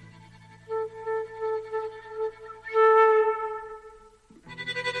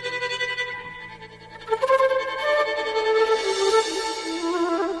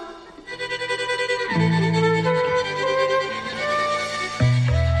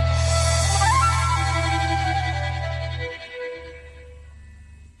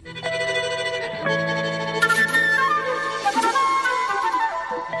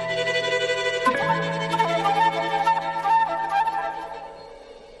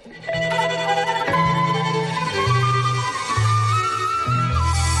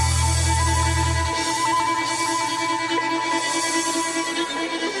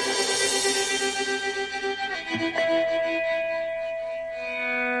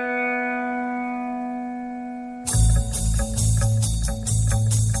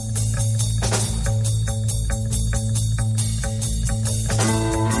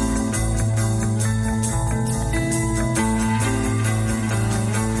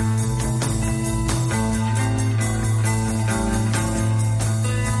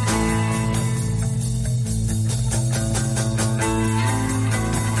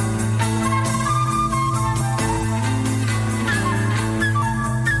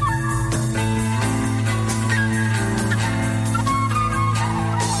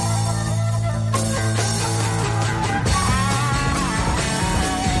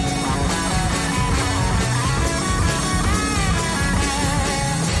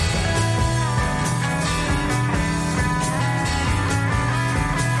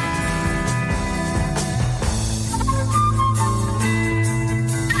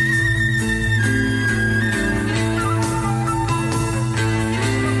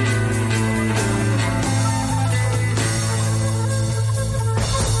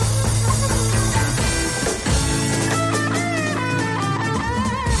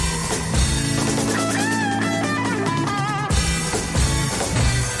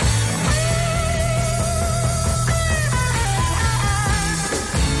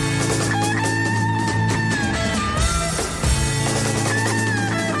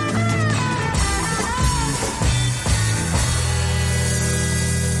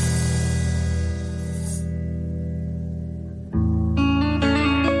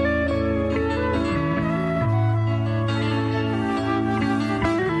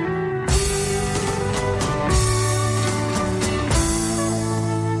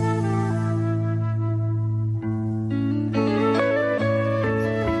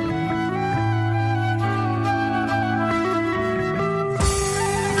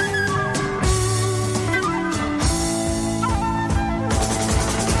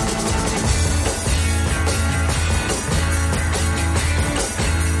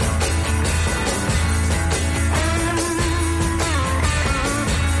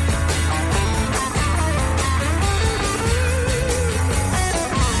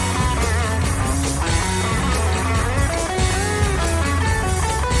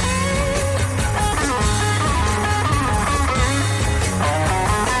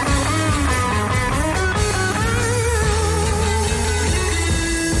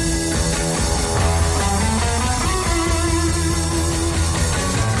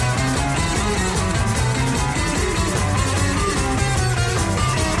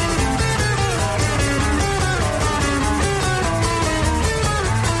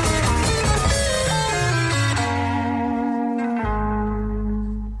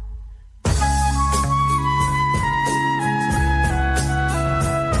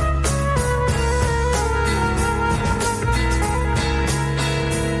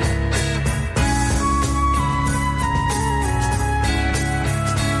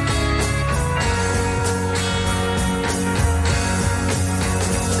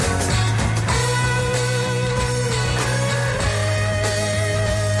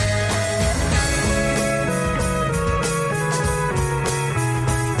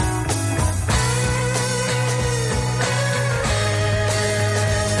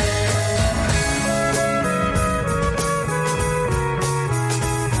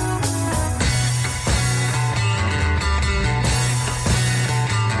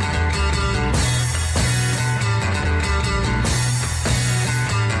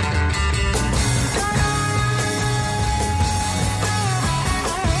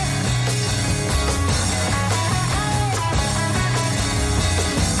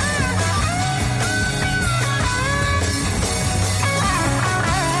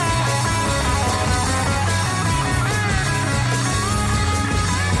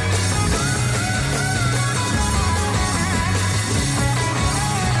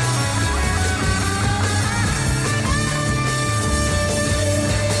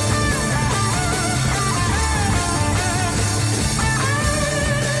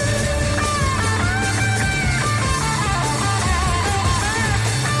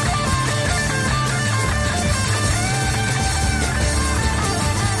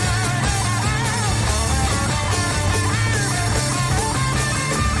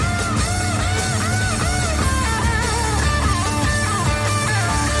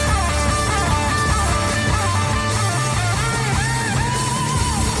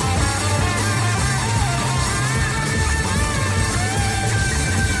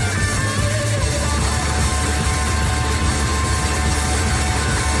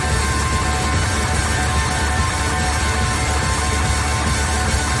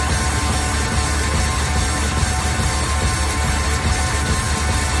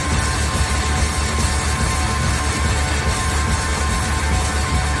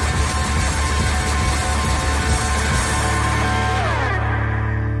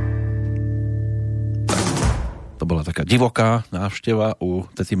 divoká návšteva u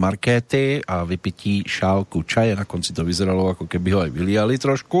tety Markéty a vypití šálku čaje. Na konci to vyzeralo, ako keby ho aj vyliali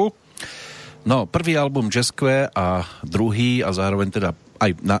trošku. No, prvý album Jazzque a druhý a zároveň teda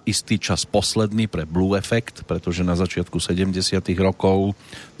aj na istý čas posledný pre Blue Effect, pretože na začiatku 70. rokov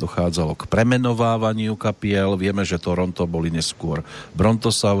dochádzalo k premenovávaniu kapiel. Vieme, že Toronto boli neskôr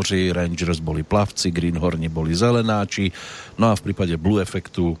Brontosauri, Rangers boli plavci, Greenhorni boli zelenáči, no a v prípade Blue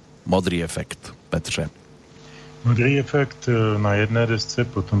Effectu Modrý efekt. Petře. Modrý efekt na jedné desce,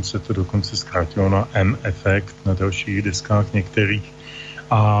 potom se to dokonce zkrátilo na M-efekt na dalších deskách některých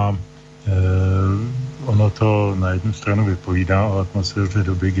a ono to na jednu stranu vypovídá o atmosféře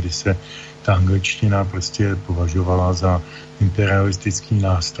doby, kdy se ta angličtina prostě považovala za imperialistický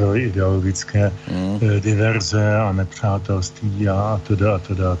nástroj ideologické diverze a nepřátelství a teda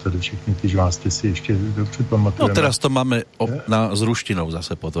všechny ty žvásty si ještě dobře pamatujeme. No teraz to máme s ruštinou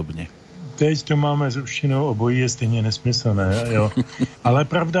zase podobně. Teď to máme s ruštinou, obojí je stejně nesmyslné, jo. Ale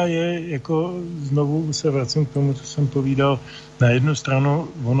pravda je, jako znovu se vracím k tomu, co jsem povídal, na jednu stranu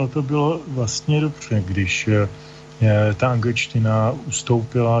ono to bylo vlastně dobře, když ta angličtina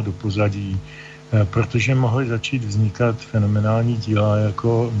ustoupila do pozadí, protože mohly začít vznikat fenomenální díla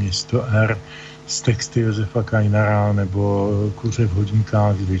jako Město R z texty Josefa Kajnara nebo Kuře v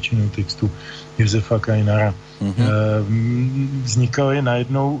hodinkách s většinou textu Josefa Kajnara. Vznikaly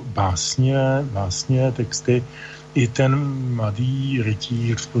najednou básně, texty. I ten mladý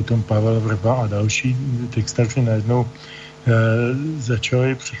rytíř, potom Pavel Vrba a další textaři najednou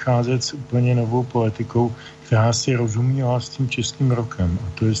začali přicházet s úplně novou poetikou, která si rozumíla s tím českým rokem.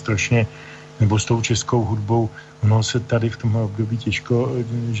 A to je strašně, nebo s tou českou hudbou, ono se tady v tomhle období těžko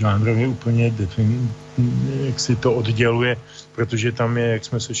žánrově úplně jak si to odděluje, protože tam je, jak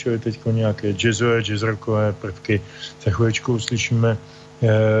jsme slyšeli teď, nějaké jazzové, jazzrockové prvky. Za chvíličku uslyšíme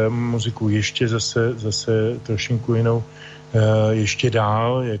muziku ještě zase trošinku jinou, ještě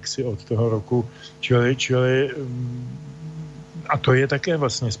dál, jak si od toho roku, čili a to je také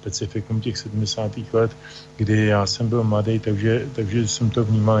vlastně specifikum těch 70. let, kdy já jsem byl mladý, takže jsem to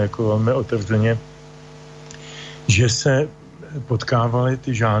vnímal jako velmi otevřeně, že se potkávaly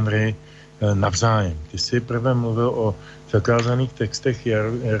ty žánry navzájem. Ty jsi prvé mluvil o zakázaných textech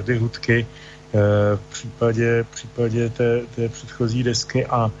Jardy Hudky v případě té předchozí desky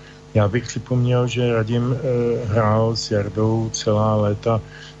a já bych připomněl, že Radim hrál s Jardou celá léta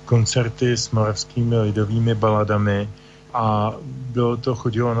koncerty s moravskými lidovými baladami a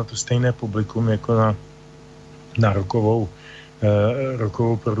chodilo na to stejné publikum jako na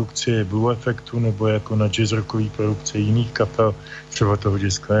rockovou produkci Blue Effectu nebo jako na jazz rockový produkci jiných kapel, třeba toho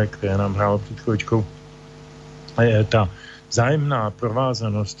Jazzque, které nám hrálo před chvíličkou. A je ta vzájemná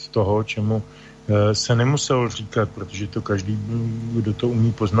provázanost toho, čemu se nemuselo říkat, protože to každý, kdo to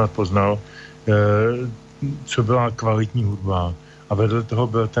umí poznal, co byla kvalitní hudba. A vedle toho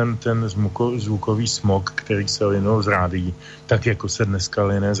byl ten zvukový smog, který se linul z rádií, tak jako se dneska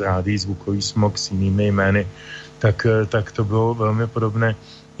line z rádií zvukový smog s jinými jmény, tak to bylo velmi podobné.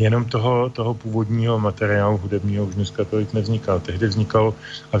 Jenom toho původního materiálu hudebního už dneska tolik nevznikalo. Tehdy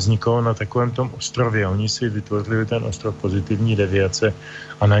vznikalo na takovém tom ostrově. Oni si vytvořili ten ostrov pozitivní deviace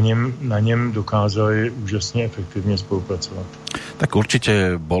a na něm dokázali úžasně efektivně spolupracovat. Tak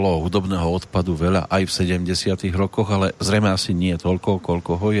určite bolo hudobného odpadu veľa aj v 70. rokoch, ale zrejme asi nie toľko,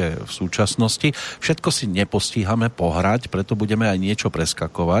 koľko ho je v súčasnosti. Všetko si nepostíhame pohrať, preto budeme aj niečo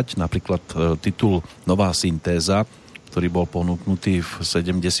preskakovať. Napríklad titul Nová syntéza, ktorý bol ponúknutý v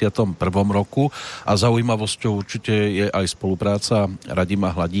 71. roku a zaujímavosťou určite je aj spolupráca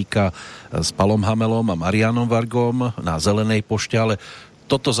Radima Hladíka s Palom Hamelom a Marianom Vargom na Zelenej pošte, ale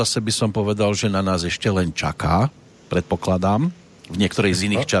toto zase by som povedal, že na nás ešte len čaká, predpokladám, v některé z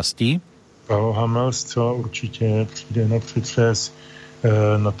jiných častí. Palo Hamel zcela určitě přijde na přetřes.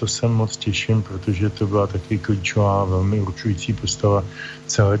 Na to se moc těším, protože to byla taky klíčová, velmi určující postava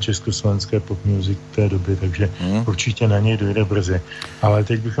celé československé pop music té doby, takže určitě na něj dojde brzy. Ale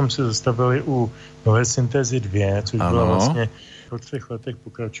teď bychom se zastavili u Nové syntézy 2, což byla vlastně po 3 letech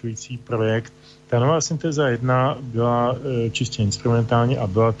pokračující projekt. Ta Nová syntéza 1 byla čistě instrumentální a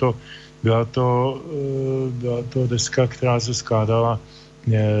byla to deska, která se skládala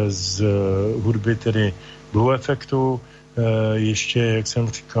z hudby tedy Blue Effectu, ještě, jak jsem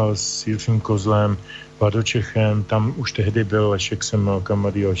říkal, s Jiřím Kozlem, Vladočechem, tam už tehdy byl Lešek Semelka,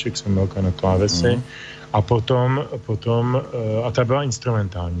 mladý Lešek Semelka na klávesi a potom a ta byla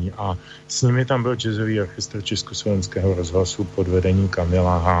instrumentální a s nimi tam byl jazzový orchestr Československého rozhlasu pod vedením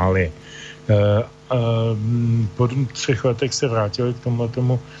Kamila Hály. Po 3 letech se vrátili k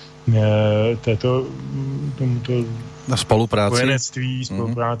tomuto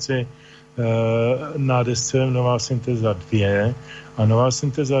spolupráci na desce Nová syntéza 2 a Nová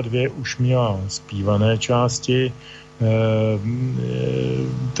syntéza 2 už měla zpívané části.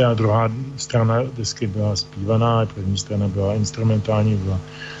 Ta druhá strana desky byla zpívaná, první strana byla instrumentální,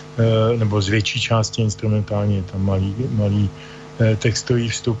 nebo z větší části instrumentální, je tam malý textový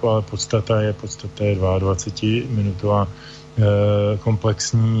vstup, ale podstata je 22-minutová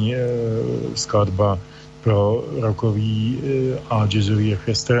komplexní skladba pro rockový a jazzový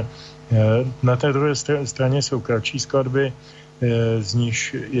orchestr. Na té druhé straně jsou kratší skladby, z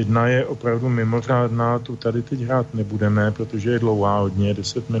níž jedna je opravdu mimořádná, tu tady teď hrát nebudeme, protože je dlouhá hodně,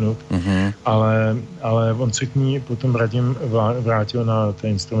 10 minut, ale on se k ní potom Radim vrátil na té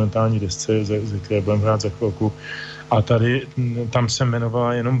instrumentální desce, ze které budeme hrát za chvilku, a tam se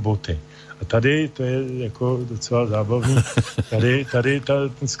jmenovala jenom Boty. A tady, to je jako docela zábavný, tady ta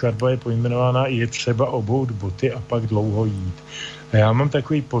skladba je pojmenována Je třeba obout boty a pak dlouho jít. A já mám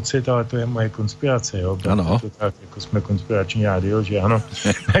takový pocit, ale to je moje konspirace, jo? Ano. To tak, jako jsme konspirační rádio, že ano.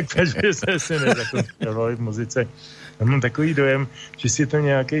 Takže jsme si nezakonspirovali v muzice. Já mám takový dojem, že si to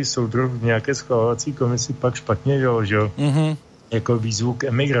nějaký soudruh v nějaké schvalovací komisi pak špatně vyložil. Jako výzvu k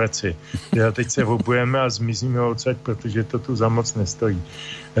emigraci. Já teď se obujeme a zmizíme odsaď, protože to tu za moc nestojí.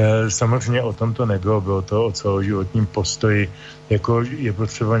 Samozřejmě o tom to nebylo, bylo to o celoživotním postoji, jako je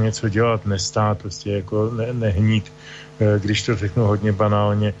potřeba něco dělat, nestát, prostě jako nehnít, když to řeknu hodně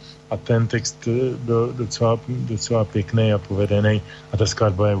banálně. A ten text byl docela pěkný a povedený a ta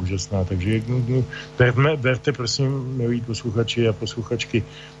skladba je úžasná. Takže berte prosím, milí posluchači a posluchačky,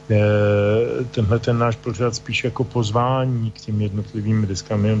 tenhle ten náš pořad spíš jako pozvání k těm jednotlivým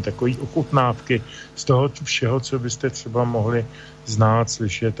deskám, jenom takový ochutnávky z toho všeho, co byste třeba mohli znát,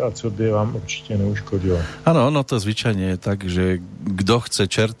 slyšet a co by vám určitě neuškodilo. Ano, ono to zvyčajně je tak, že kdo chce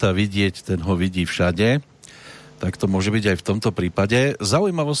čerta vidieť, ten ho vidí všade. Tak to môže byť aj v tomto prípade.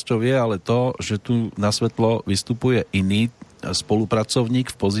 Zaujímavosťou je ale to, že tu na svetlo vystupuje iný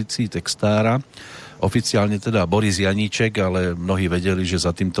spolupracovník v pozícii textára. Oficiálne teda Boris Janíček, ale mnohí vedeli, že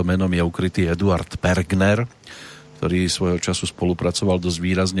za týmto menom je ukrytý Eduard Pergner, ktorý svojho času spolupracoval dosť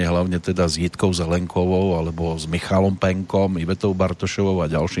výrazne, hlavne teda s Jitkou Zelenkovou alebo s Michalom Penkom, Ivetou Bartošovou a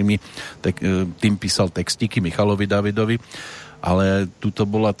ďalšími. Tým písal textíky Michalovi Davidovi. Ale tuto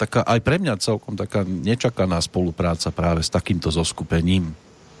bola taká, aj pre mňa celkom taká nečakaná spolupráca práve s takýmto zoskupením.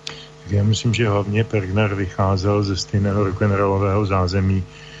 Já myslím, že hlavně Pergner vycházel ze stejného rock'n'rollového zázemí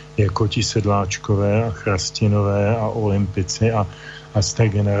jako ti Sedláčkové a Chrastinové a Olympici a z té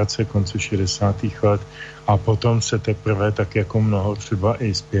generace konce 60. let. A potom se teprve, tak jako mnoho třeba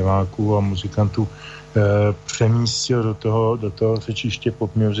i zpěváků a muzikantů, přemístil do toho řečiště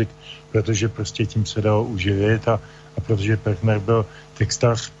pop music, protože prostě tím se dalo uživit a protože Pergner byl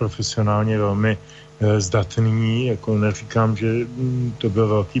textář profesionálně velmi zdatný, jako neříkám, že to byl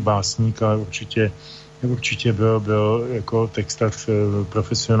velký básník, ale určitě byl jako textař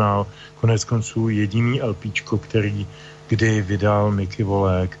profesionál. Konec konců jediný LPčko, který kdy vydal Miky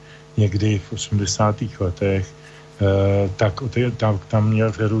Volek, někdy v 80. letech, tak tam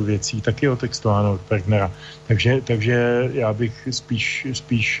měl řadu věcí, taky otextováno od Pergnera. Takže já bych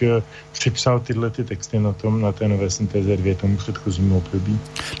spíš připsal tyhle ty texty na té Nové syntéze 2 tomu předchozímu období.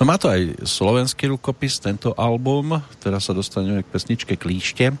 No má to aj slovenský rukopis, tento album, teraz sa dostaneme k pesničke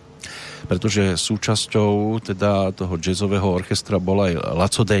Klíště, pretože súčasťou teda toho jazzového orchestra bol aj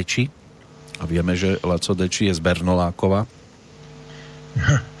Laco Déči a vieme, že Laco Déči je z Bernolákova.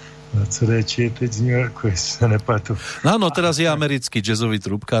 Laco Déči je teď z New Yorku, jestli se nepletu. No, teraz je americký jazzový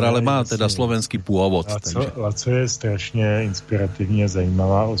trubkár, ale má teda slovenský původ. Laco je strašně inspirativní a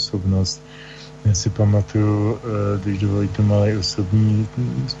zajímavá osobnost. Já si pamatuju, když dovolíte malej osobní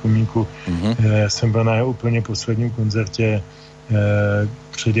vzpomínku, já jsem byl na jeho úplně posledním koncertě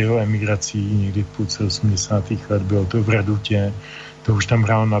před jeho emigrací, někdy v půlce 80. let, bylo to v Radutě, to už tam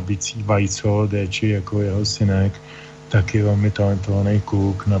hrál na bicí Vajco, Déči jako jeho synek, taky velmi talentovaný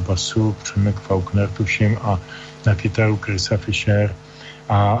kluk, na basu Přemek Faulkner, tuším, a na kytaru Chrisa Fischer.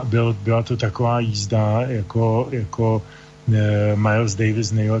 A byla to taková jízda jako Miles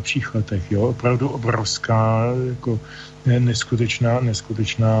Davis v nejlepších letech, jo, opravdu obrovská, jako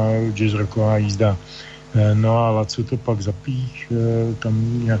neskutečná jazz rocková jízda. No a Laco to pak zapích,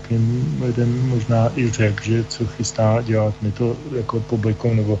 tam nějakým lidem možná i řekl, že co chystá dělat, my to jako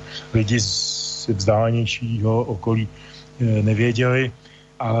publikum nebo lidi z vzdálenějšího okolí nevěděli,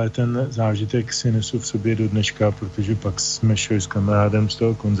 ale ten zážitek si nesu v sobě do dneška, protože pak jsme šli s kamarádem z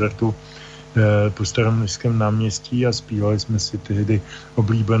toho koncertu po Staroměstském náměstí a zpívali jsme si tehdy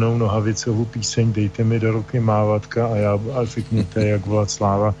oblíbenou Nohavicovou píseň Dejte mi do ruky mávatka a řekněte, jak volat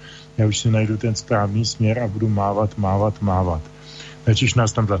sláva. Já už si najdu ten správný směr a budu mávat. Načíž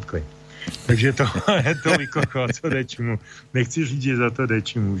nás tam zatkli. Takže to je toliko, co dečmu. Nechci říct, že za to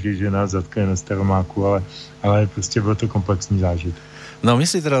dečmu, že nás zatkne na Staromáku, ale prostě byl to komplexní zážitek. No my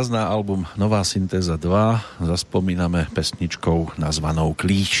si teraz na album Nová syntéza 2 zaspomíname pesničkou nazvanou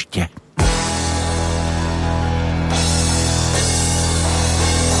Klíště.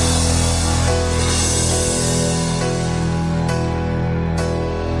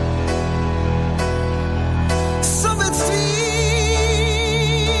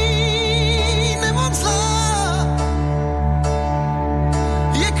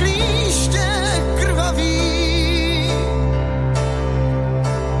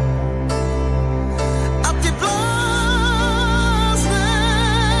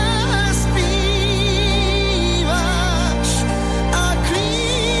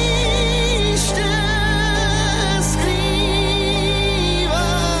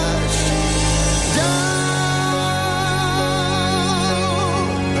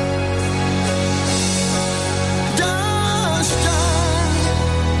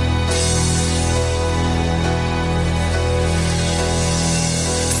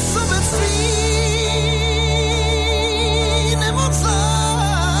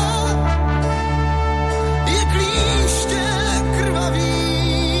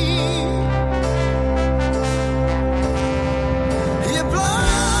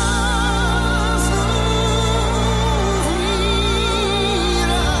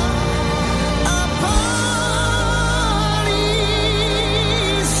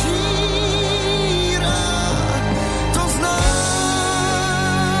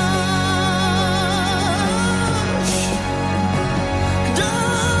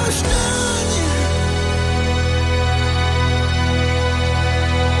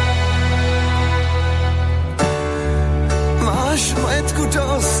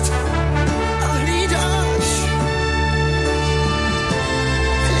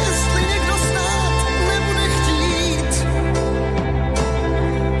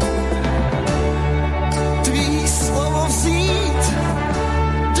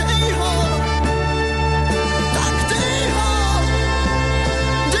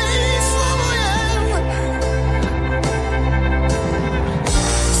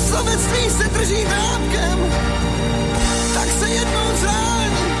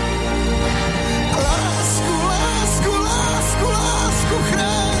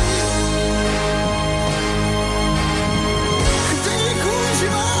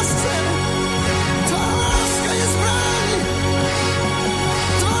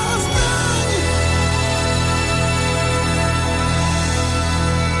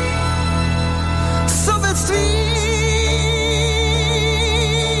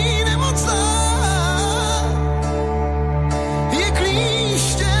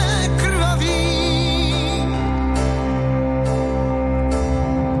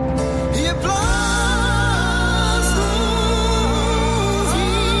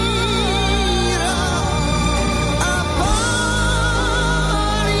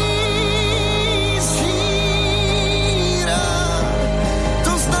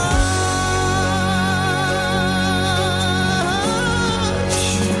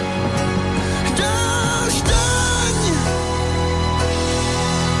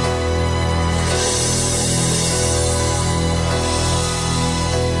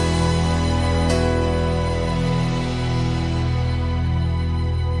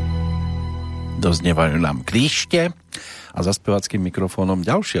 Doznievajú nám Klíště a za speváckým mikrofónom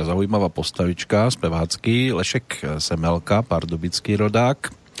ďalšia zaujímavá postavička spevácky, Lešek Semelka, pardubický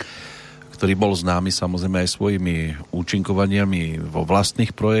rodák, ktorý bol známy samozrejme aj svojimi účinkovaniami vo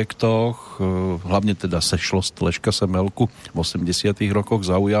vlastných projektoch, hlavne teda Sešlost Leška Semelku v 80. rokoch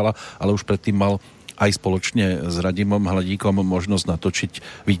zaujala, ale už predtým mal aj spoločne s Radimom Hladíkom možnosť natočiť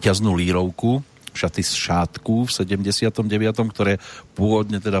víťaznú lírovku Šaty z šátku v 79., ktoré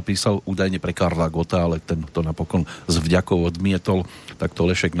pôvodne teda písal údajne pre Karla Gotta, ale ten to napokon s vďakou odmietol, tak to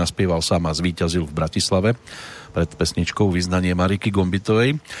Lešek naspieval sám a zvíťazil v Bratislave pred pesničkou Vyznanie Mariky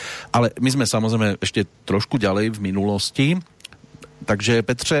Gombitovej. Ale my sme samozrejme ešte trošku ďalej v minulosti. Takže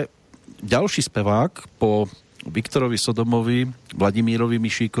Petře, ďalší spevák po Viktorovi Sodomovi, Vladimírovi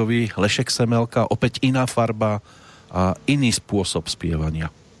Mišíkovi, Lešek Semelka, opäť iná farba a iný spôsob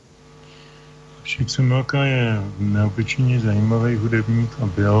spievania. Lešek Semelka je neobyčejně zajímavý hudebník a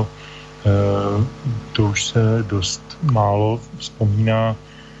byl, to už se dost málo vzpomíná,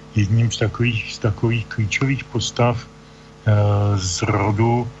 jedním z takových klíčových postav z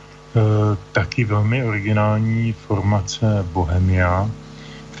rodu taky velmi originální formace Bohemia,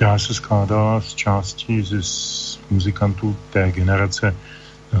 která se skládala z části z muzikantů té generace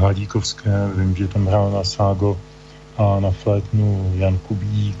Hladíkovské. Vím, že tam hrál na ságo a na flétnu Jan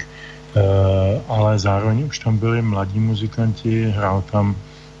Kubík, ale zároveň už tam byli mladí muzikanti, hrál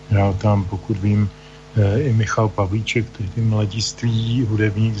tam, pokud vím, i Michal Pavlíček, tehdy mladiství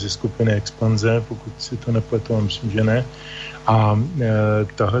hudebník ze skupiny Expanze, pokud si to nepletu, myslím, že ne. A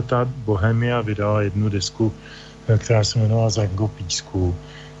tahleta Bohemia vydala jednu desku, která se jmenovala Zango písku.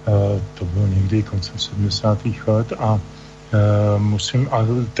 To bylo někdy koncem 70. let a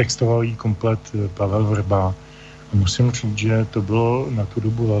textoval jí komplet Pavel Vrba. A musím říct, že to bylo na tu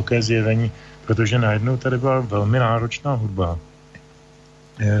dobu velké zjevení, protože najednou tady byla velmi náročná hudba.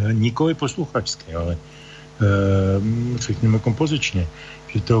 Nikoli posluchačsky, ale řekněme kompozičně,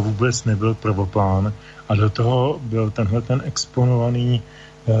 že to vůbec nebyl prvoplán a do toho byl tenhle ten exponovaný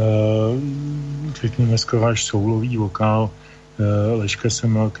řekněme skoro až soulový vokál Leška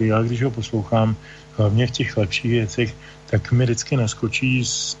Semelky. Já když ho poslouchám hlavně v těch lepších věcech, tak mi vždycky naskočí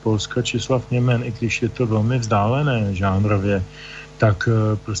z Polska Česlav Němen, i když je to velmi vzdálené žánrově, tak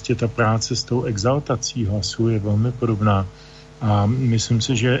prostě ta práce s tou exaltací hlasu je velmi podobná. A myslím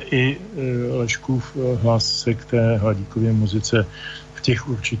si, že i Leškův hlas se k té Hladíkově muzice v těch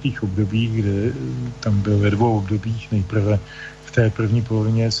určitých obdobích, kde tam byl ve dvou obdobích, nejprve v té první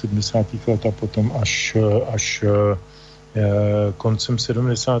polovině 70. let a potom až koncem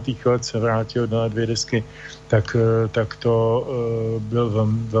 70. let se vrátil na 2 desky, tak to byl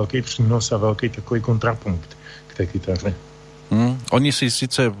velký přínos a velký takový kontrapunkt k té kytaře. Oni si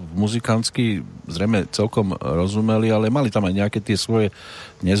síce muzikantsky zrejme celkom rozumeli, ale mali tam aj nejaké tie svoje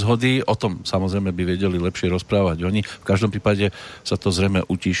nezhody. O tom samozrejme by vedeli lepšie rozprávať oni. V každom prípade sa to zrejme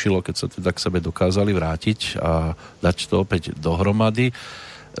utíšilo, keď sa teda k sebe dokázali vrátiť a dať to opäť dohromady.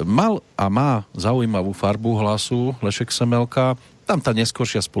 Mal a má zaujímavú farbu hlasu Lešek Semelka. Tam tá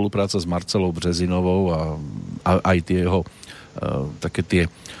neskoršia spolupráca s Marcelou Březinovou a aj tie jeho také tie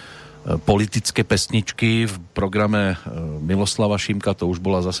politické pesničky v programe Miloslava Šimka, to už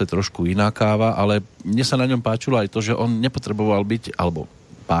bola zase trošku iná káva, ale mne sa na ňom páčilo aj to, že on nepotreboval byť, alebo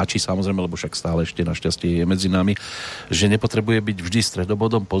páči samozrejme, lebo však stále ešte našťastie je medzi nami, že nepotrebuje byť vždy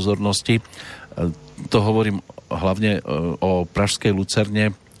stredobodom pozornosti. To hovorím hlavne o pražskej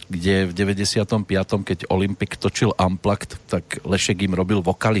Lucerne, kde v 95. keď Olympik točil Unplugged, tak Lešek im robil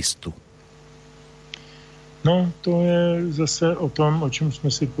vokalistu. No, to je zase o tom, o čem jsme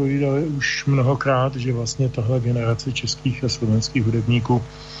si povídali už mnohokrát, že vlastně tahle generace českých a slovenských hudebníků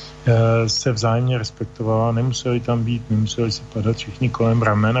se vzájemně respektovala. Nemuseli tam být, nemuseli si padat všichni kolem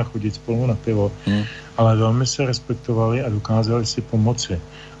ramen a chodit spolu na pivo, ale velmi se respektovali a dokázali si pomoci.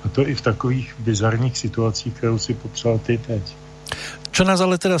 A to i v takových bizarních situacích, kterou si popsal ty teď. Čo nás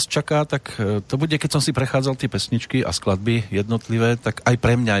ale teraz čaká, tak to bude, keď som si prechádzal tie pesničky a skladby jednotlivé, tak aj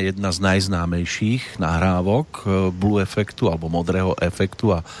pre mňa jedna z najznámejších nahrávok Blue efektu alebo Modrého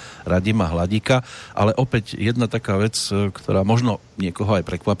efektu a Radima Hladíka, ale opäť jedna taká vec, ktorá možno niekoho aj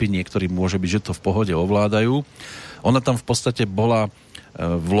prekvapí, niektorým môže byť, že to v pohode ovládajú. Ona tam v podstate bola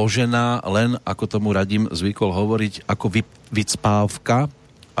vložená len, ako tomu Radim zvykol hovoriť, ako vycpávka,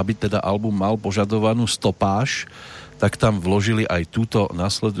 aby teda album mal požadovanú stopáž, tak tam vložili aj túto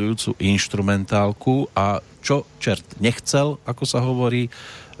nasledujúcu inštrumentálku a čo čert nechcel, ako sa hovorí,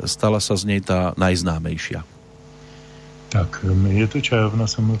 stala sa z nej tá najznámejšia. Tak, je to čajovna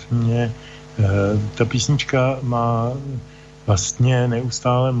samozřejmě. Ta písnička má vlastně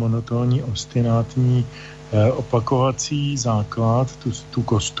neustále monotónní, ostinátní, opakovací základ, tu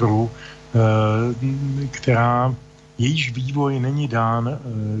kostru, která jejíž vývoj není dán,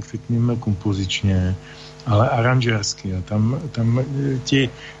 řekněme, kompozičně, ale aranžérsky. A tam ti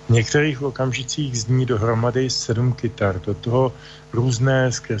v některých okamžicích zní dohromady 7 kytar, do toho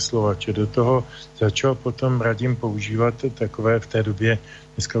různé zkreslovače, do toho začal potom Radim používat takové v té době,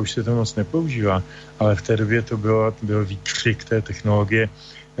 dneska už se to moc nepoužívá, ale v té době to byl výkřik té technologie,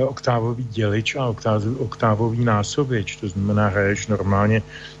 oktávový dělič a oktávový násobič, to znamená, hraješ normálně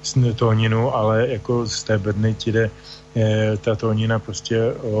tóninu, ale jako z té bedny ti jde ta tónina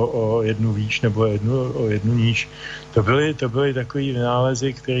prostě o jednu výš nebo o jednu níž. To byly takový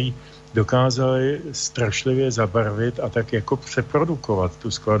vynálezy, který dokázali strašlivě zabarvit a tak jako přeprodukovat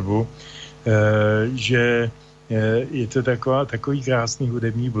tu skladbu, že je to takový krásný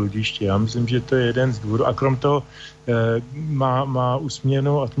hudební bludiště. Já myslím, že to je jeden z důvodů. A krom toho má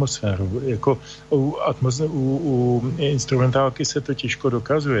usměrnou atmosféru. Jako u instrumentálky se to těžko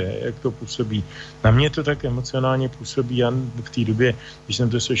dokazuje, jak to působí. Na mě to tak emocionálně působí. Já v té době, když jsem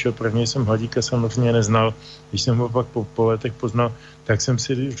to slyšel prvně, jsem Hladíka samozřejmě neznal. Když jsem ho pak po letech poznal, tak jsem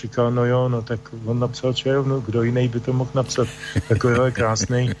si říkal, no tak on napsal čajovnu, kdo jiný by to mohl napsat. Takovýhle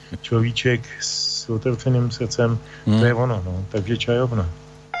krásný človíček s otevřeným srdcem, to je ono, no. Takže čajovna.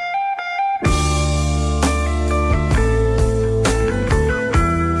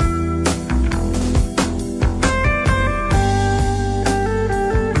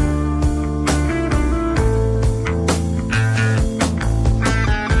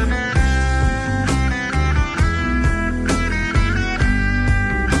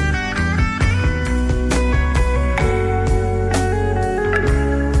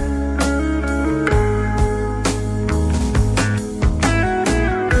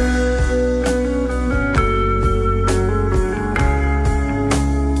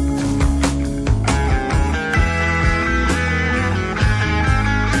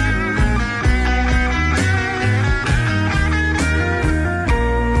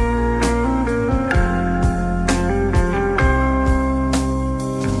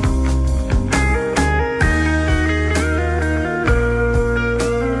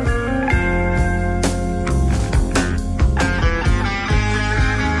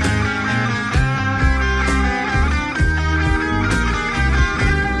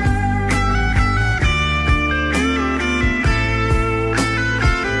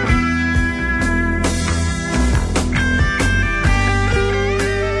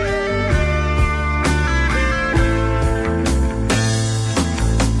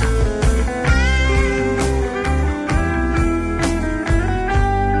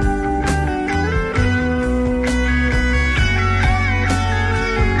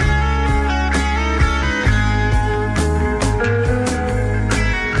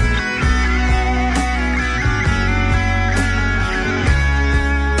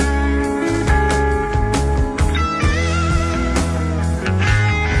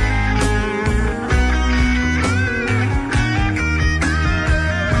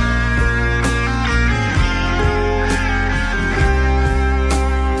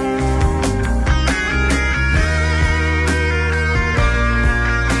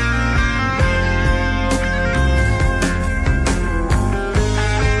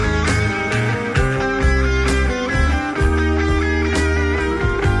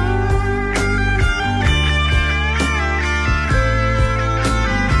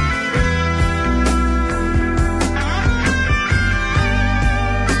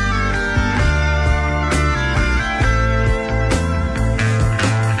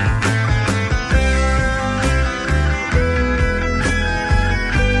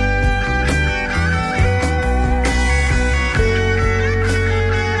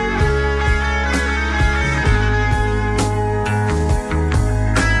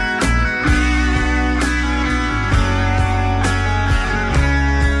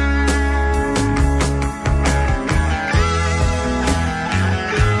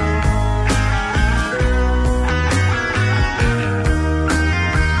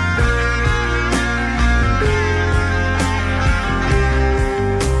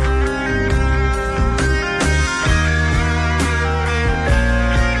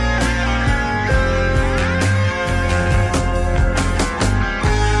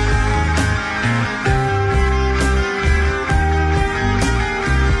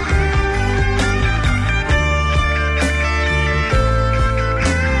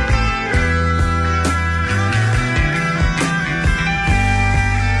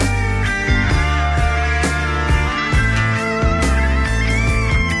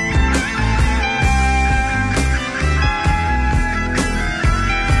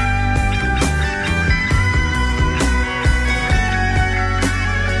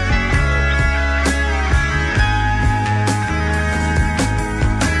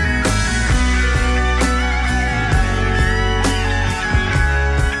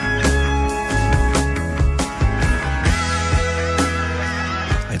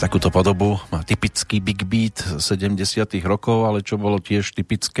 takúto podobu má typický big beat 70. rokov, ale čo bolo tiež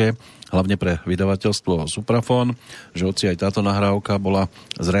typické, hlavne pre vydavateľstvo Suprafon, že hoci aj táto nahrávka bola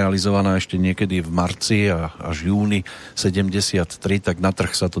zrealizovaná ešte niekedy v marci a až júni 73, tak na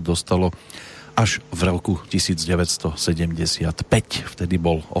trh sa to dostalo až v roku 1975. Vtedy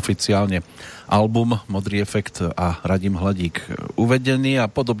bol oficiálne album Modrý efekt a Radim Hladík uvedený a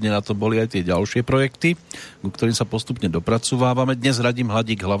podobne na to boli aj tie ďalšie projekty, ku ktorým sa postupne dopracovávame. Dnes Radim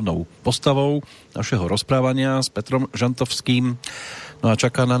Hladík hlavnou postavou našeho rozprávania s Petrom Žantovským. No a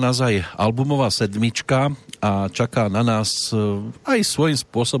čaká na nás aj albumová sedmička a čaká na nás aj svojím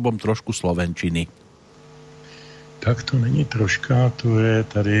spôsobom trošku slovenčiny. Tak to není troška, to je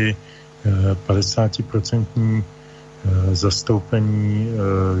tady 50% zastoupení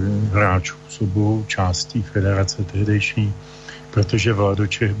hráčů s obou částí federace tehdejší, protože Vlado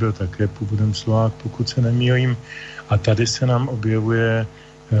Čech byl také původem Slovák, pokud se nemýlím. A tady se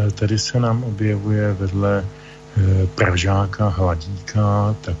nám objevuje vedle Pražáka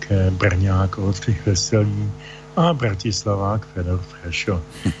Hladíka, také Brňák Oldřich Veselý a Bratislavák Fedor Frešo.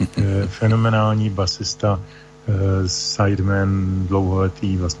 Fenomenální basista, sideman,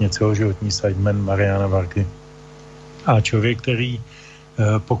 dlouholetý, vlastně celoživotní sideman Mariana Vargy. A člověk, který,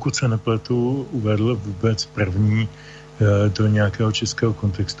 pokud se nepletu, uvedl vůbec první do nějakého českého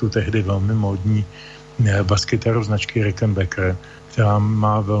kontextu tehdy velmi módní baskytaru značky Rickenbacker, která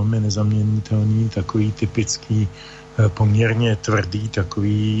má velmi nezaměnitelný, takový typický, poměrně tvrdý,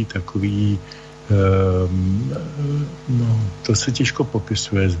 takový no, to se těžko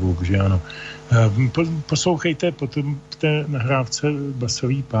popisuje zvuk, že ano. Poslouchejte potom v té nahrávce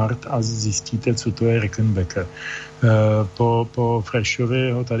basový part a zjistíte, co to je Rickenbacker. Po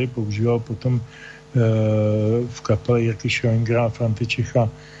Freshovi ho tady používal potom v kapele Jirky Schillingera a Franty Čecha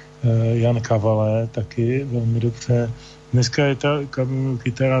Jan Kavalé, taky velmi dobře. Dneska je ta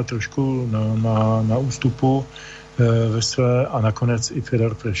kytara trošku na ústupu ve své a nakonec i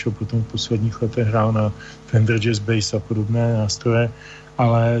Fedor Frešo potom v posledních letech hrál na Fender Jazz Bass a podobné nástroje,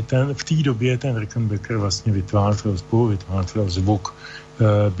 ale v té době ten Rickenbacker vlastně vytvářel zvuk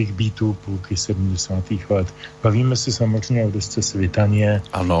big beatu půlky 70. let. Bavíme se samozřejmě o desce Svitanie,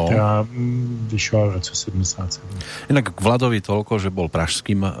 která vyšla v roce 77. Inak k Vladovi toľko, že bol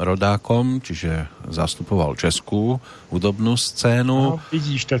pražským rodákom, čiže zastupoval českú hudobnú scénu. No,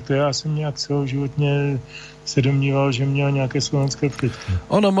 vidíš, tak to já jsem nějak celoživotně se domníval, že měl nějaké slovenské vplyvky.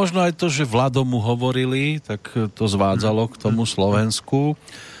 Ono možno aj to, že Vlado mu hovorili, tak to zvádzalo k tomu Slovensku.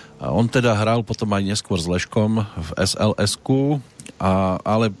 A on teda hral potom aj neskôr s Leškom v SLS-ku,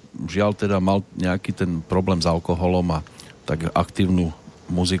 ale žiaľ teda mal nejaký ten problém s alkoholom a tak aktívnu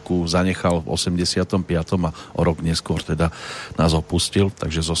muziku zanechal v 85. a o rok neskôr teda nás opustil,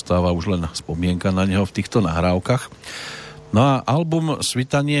 takže zostáva už len spomienka na neho v týchto nahrávkach. No a album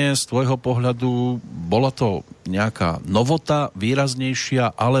Svitanie z tvojho pohľadu, bola to nejaká novota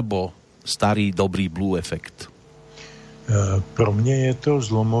výraznejšia alebo starý dobrý blue efekt? Pro mě je to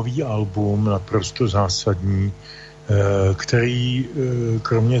zlomový album, naprosto zásadní, který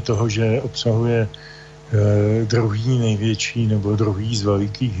kromě toho, že obsahuje druhý největší nebo druhý z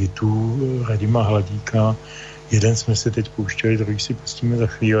velikých hitů Radima Hladíka, jeden jsme se teď pouštěli, druhý si pustíme za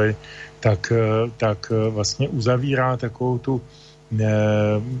chvíli, tak vlastně uzavírá takovou tu,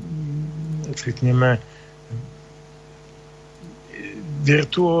 řekněme,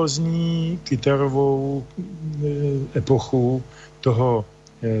 virtuózní kytarovou epochu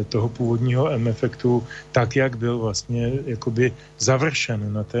toho původního M-efektu, tak, jak byl vlastně jakoby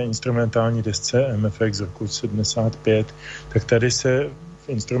završen na té instrumentální desce M-efekt z roku 75, tak tady se v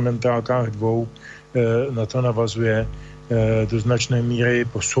instrumentálkách dvou na to navazuje do značné míry,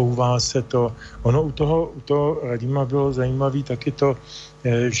 posouvá se to. Ono u toho Radima bylo zajímavé taky to,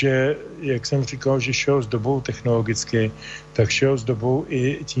 že, jak jsem říkal, že šel s dobou technologicky, tak šel s dobou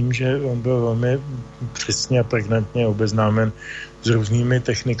i tím, že on byl velmi přesně a pregnantně obeznámen s různými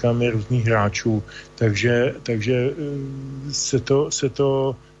technikami různých hráčů, takže se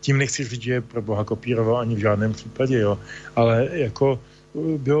to tím nechci říct, že pro boha kopíroval ani v žádném případě, jo, ale jako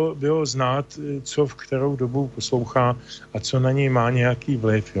bylo znát, co v kterou dobu poslouchá a co na něj má nějaký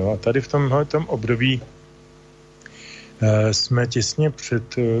vliv. Jo. A tady v tomhletom období jsme těsně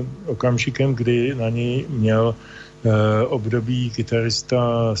před okamžikem, kdy na něj měl období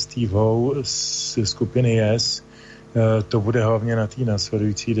kytarista Steve Howe z skupiny Yes. To bude hlavně na té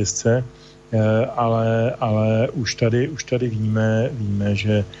následující desce, ale už tady víme,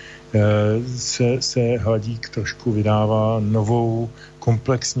 že se Hladík trošku vydává novou,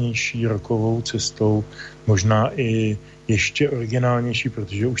 komplexnější rockovou cestou, možná i ještě originálnější,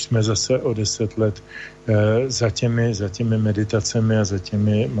 protože už jsme zase o 10 let za těmi meditacemi a za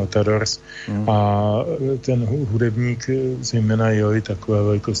těmi Matadors a ten hudebník, zejména Joj, takové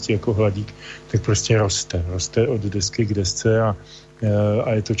velikosti jako Hladík, tak prostě roste od desky k desce a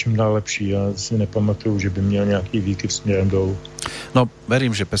je to čím dál lepší. Já si nepamatuju, že by měl nějaký výkyv směrem dolů. No,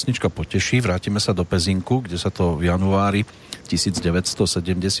 verím, že pesnička poteší. Vrátime sa do Pezinku, kde sa to v januári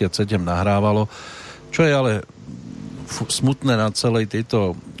 1977 nahrávalo. Čo je ale smutné na celej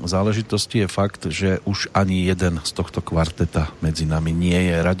tejto záležitosti je fakt, že už ani jeden z tohto kvarteta medzi nami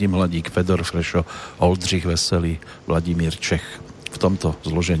nie je. Radim Hladík, Fedor Frešo, Oldřich Veselý, Vladimír Čech v tomto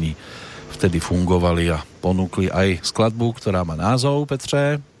zložení vtedy fungovali a ponúkli aj skladbu, ktorá má názov,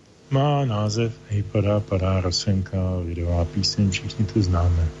 Petře. Má název Hej padá rosenka, lidová píseň, všichni to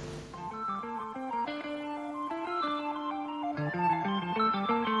známe.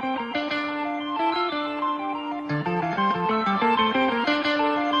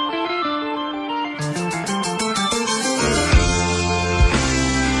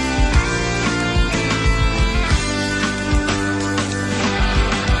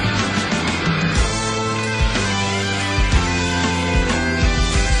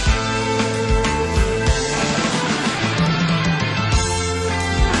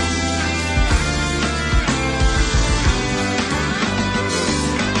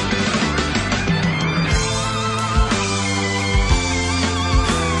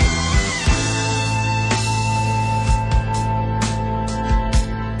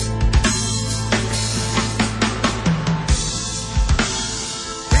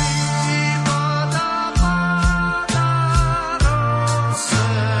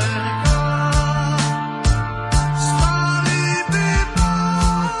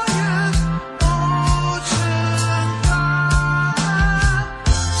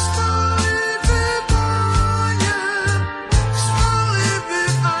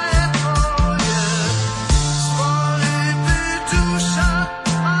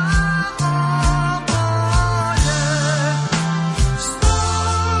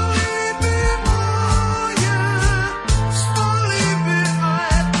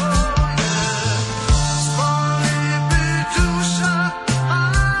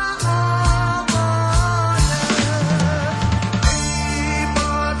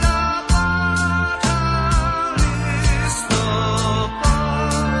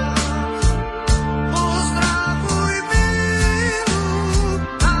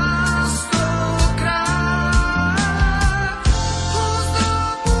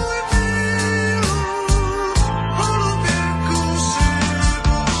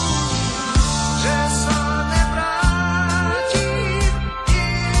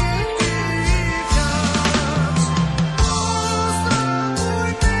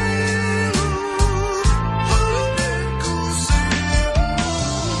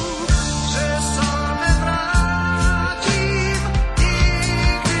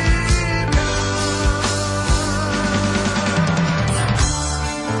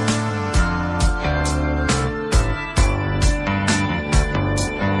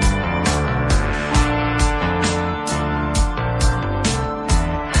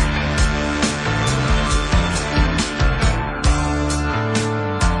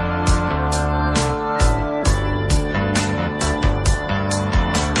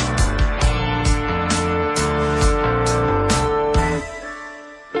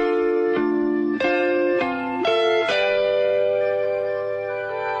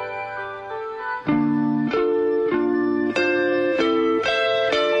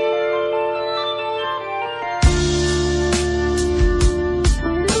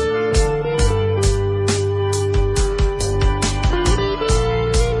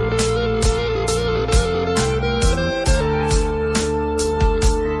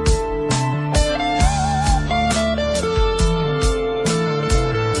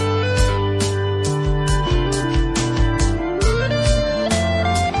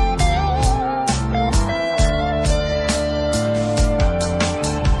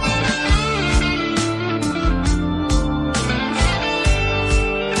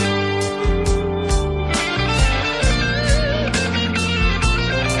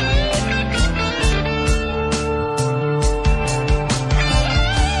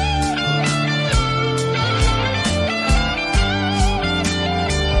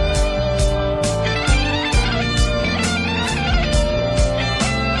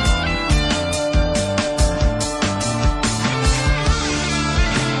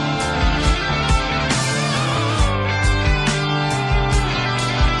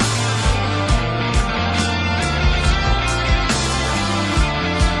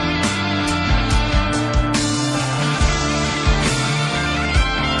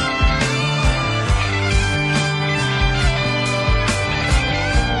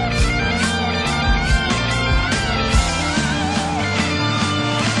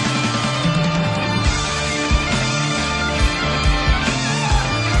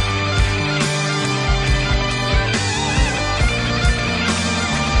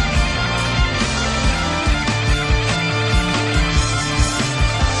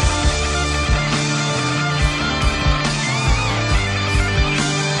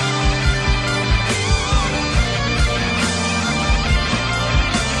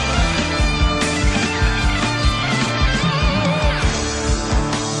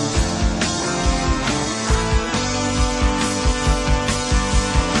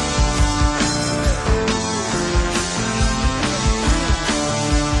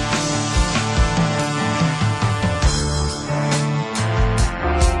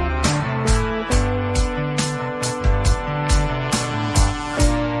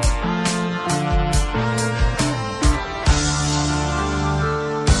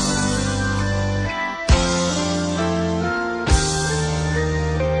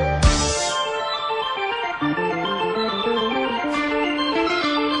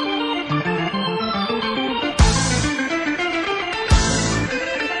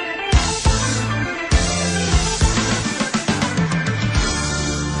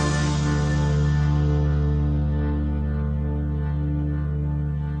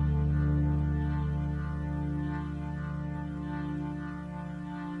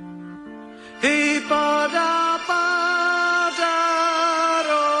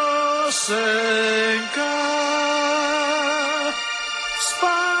 Rosenka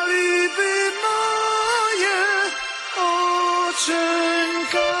spálí by moje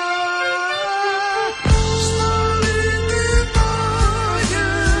očenka.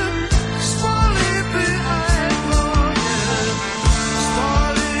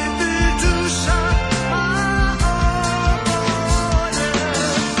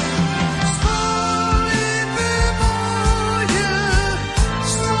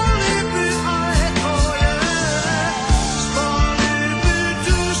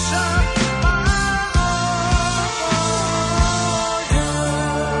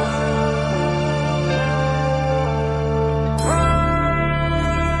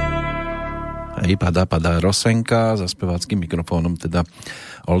 Padá Rosenka, za speváckým mikrofónom teda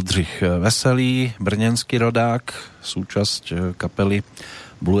Oldřich Veselý, brněnský rodák, súčasť kapely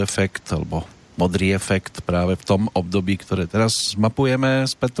Blue Effect alebo Modrý efekt práve v tom období, ktoré teraz mapujeme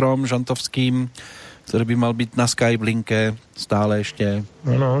s Petrom Žantovským, ktorý by mal byť na Skyblinke stále ešte.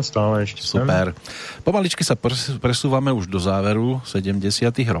 No, stále ešte. Super. Pomaličky sa presúvame už do záveru 70.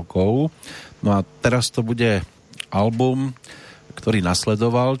 rokov. No a teraz to bude album, ktorý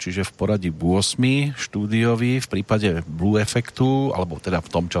nasledoval, čiže v poradí 8. štúdiový v prípade Blue Effectu, alebo teda v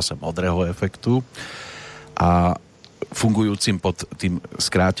tom čase Modrého efektu a fungujúcim pod tým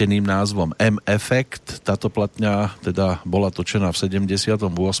skráteným názvom M-Effekt. Táto platňa teda bola točená v 78.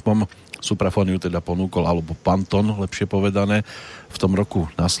 Suprafóniu teda ponúkol, alebo Panton, lepšie povedané, v tom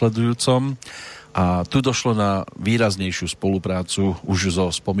roku nasledujúcom. A tu došlo na výraznejšiu spoluprácu už so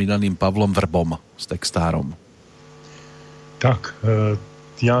spomínaným Pavlom Vrbom s textárom. Tak,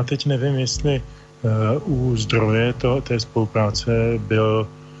 já teď nevím, jestli u zdroje té spolupráce byl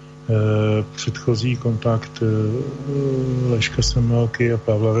předchozí kontakt Leška Semmelky a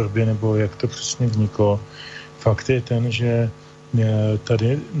Pavla Vrby, nebo jak to přesně vzniklo. Fakt je ten, že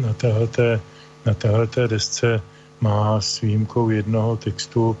tady na téhleté desce má s výjimkou jednoho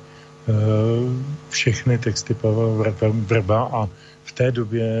textu všechny texty Pavla Vrba a v té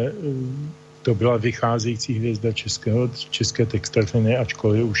době to byla vycházející hvězda české textařiny,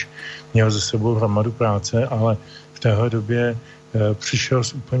 ačkoliv už měl za sebou hromadu práce, ale v téhle době přišel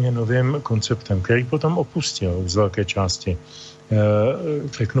s úplně novým konceptem, který potom opustil z velké části.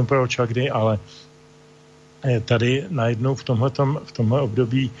 Řeknu proč a kdy, ale tady najednou v tomhle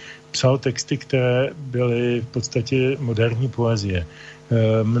období psal texty, které byly v podstatě moderní poezie.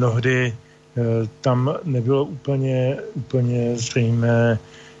 Mnohdy tam nebylo úplně zřejmé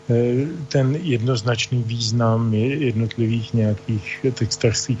ten jednoznačný význam jednotlivých nějakých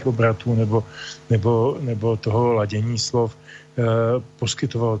textařských obratů nebo toho ladění slov.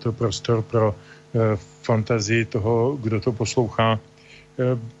 Poskytovalo to prostor pro fantazii toho, kdo to poslouchá.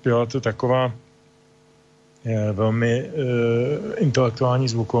 Byla to taková velmi intelektuální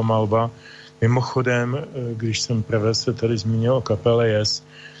zvuková malba. Mimochodem, když jsem prvé se tady zmínil o kapele Yes,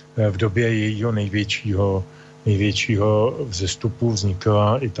 v době jejího největšího vzestupu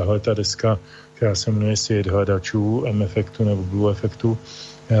vznikla i tahle ta deska, která se jmenuje Svět hledačů, M-efektu nebo Blue efektu.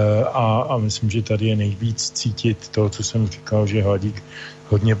 A myslím, že tady je nejvíc cítit to, co jsem říkal, že Hladík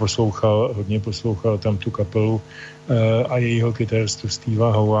hodně poslouchal tam tu kapelu a jejího kytaristu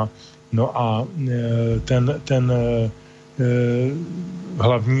Steva Howa. No a ten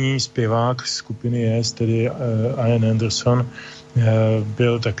hlavní zpěvák skupiny Yes, tedy Ian Anderson,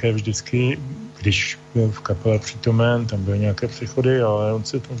 byl také vždycky, když byl v kapele přítomen, tam byly nějaké přechody, ale on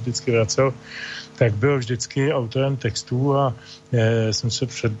se tam vždycky vracel, tak byl vždycky autorem textů a jsem se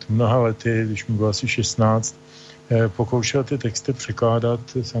před mnoha lety, když mi bylo asi 16, pokoušel ty texty překládat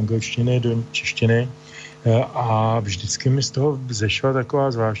z angličtiny do češtiny a vždycky mi z toho zešla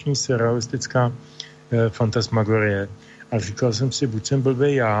taková zvláštní surrealistická fantasmagorie. A říkal jsem si, buď jsem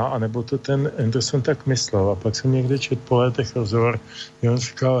blbý já, anebo to ten Anderson tak myslel. A pak jsem někde četl po letech rozhovor, kde on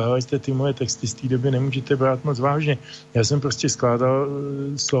říkal, helejte, ty moje texty z té doby nemůžete brát moc vážně. Já jsem prostě skládal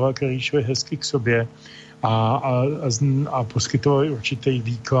slova, které šly hezky k sobě a poskytoval určitý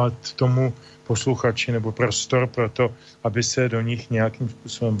výklad tomu posluchači nebo prostor pro to, aby se do nich nějakým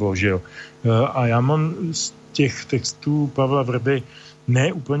způsobem vložil. A já mám z těch textů Pavla Vrby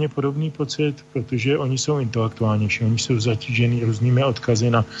ne úplně podobný pocit, protože oni jsou intelektuálnější, oni jsou zatížený různými odkazy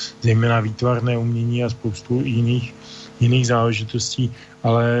na zejména výtvarné umění a spoustu jiných záležitostí,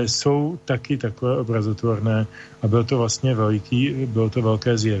 ale jsou taky takové obrazotvorné a bylo to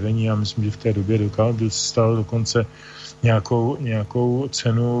velké zjevení a myslím, že v té době dostalo dokonce nějakou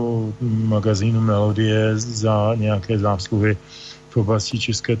cenu magazínu Melodie za nějaké zásluhy v oblasti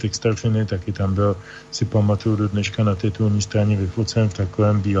české textařiny, taky tam byl, si pamatuju do dneška na titulní straně vyfocen v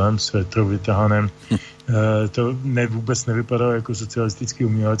takovém bílém svetru vytahaném. To vůbec nevypadalo jako socialistický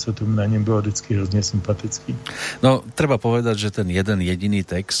umělec a to na něm bylo vždycky hrozně sympatický. No, treba povedať, že ten jeden jediný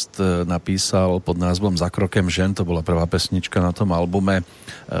text napísal pod názvom Za krokem žen, to bola prvá pesnička na tom albume,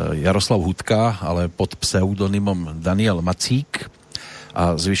 Jaroslav Hudka, ale pod pseudonymom Daniel Macík,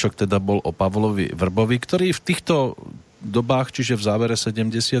 a zvyšok teda bol o Pavlovi Vrbovi, ktorý v týchto dobách, čiže v závere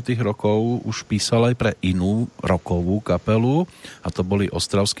 70. rokov už písal aj pre inú rokovú kapelu, a to boli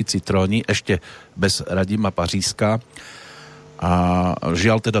Ostravskí citróni, ešte bez Radima Paříska, a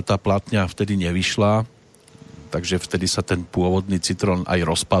žiaľ teda tá platňa vtedy nevyšla, takže vtedy sa ten pôvodný Citrón aj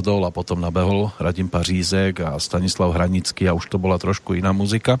rozpadol a potom nabehol Radim Pařízek a Stanislav Hranický a už to bola trošku iná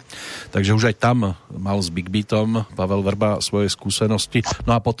muzika. Takže už aj tam mal s Big Beatom Pavel Vrba svoje skúsenosti.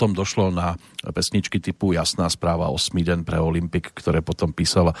 No a potom došlo na pesničky typu Jasná správa, 8. deň pre Olympik, ktoré potom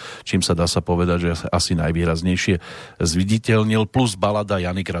písala, čím sa dá sa povedať, že asi najvýraznejšie zviditeľnil, plus balada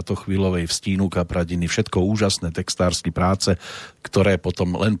Jany Kratochvílovej V stínu kapradiny. Všetko úžasné textársky práce, ktoré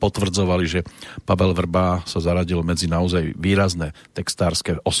potom len potvrdzovali, že Pavel Vrba sa zaradil medzi naozaj výrazné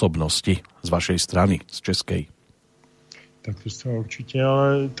textárske osobnosti z vašej strany, z českej. Tak to se určitě,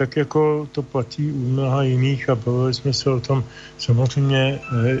 ale tak jako to platí u mnoha jiných a bavili jsme se o tom. Samozřejmě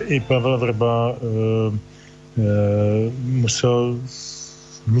i Pavel Vrba musel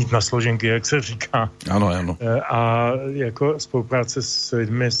mít na složenky, jak se říká. Ano, ano. A jako spolupráce s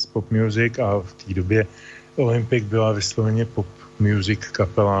lidmi z pop music a v té době Olympik byla vysloveně pop music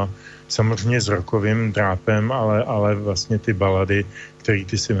kapela, samozřejmě s rockovým drápem, ale vlastně ty balady, který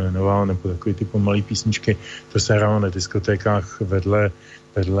ty si jmenoval, nebo takový ty pomalý písničky, to se hrálo na diskotékách vedle,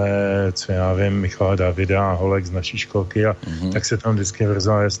 co já vím, Michala Davida a Holek z naší školky a tak se tam vždycky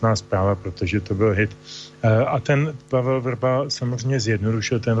vrzala Jasná zpráva, protože to byl hit. A ten Pavel Vrba samozřejmě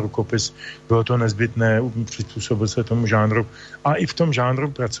zjednodušil ten rukopis, bylo to nezbytné, přizpůsobil se tomu žánru a i v tom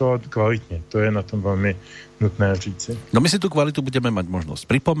žánru pracoval kvalitně, to je na tom velmi nutné říci. No my si tú kvalitu budeme mať možnosť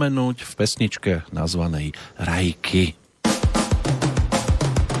pripomenúť v pesničke nazvanej Rajky.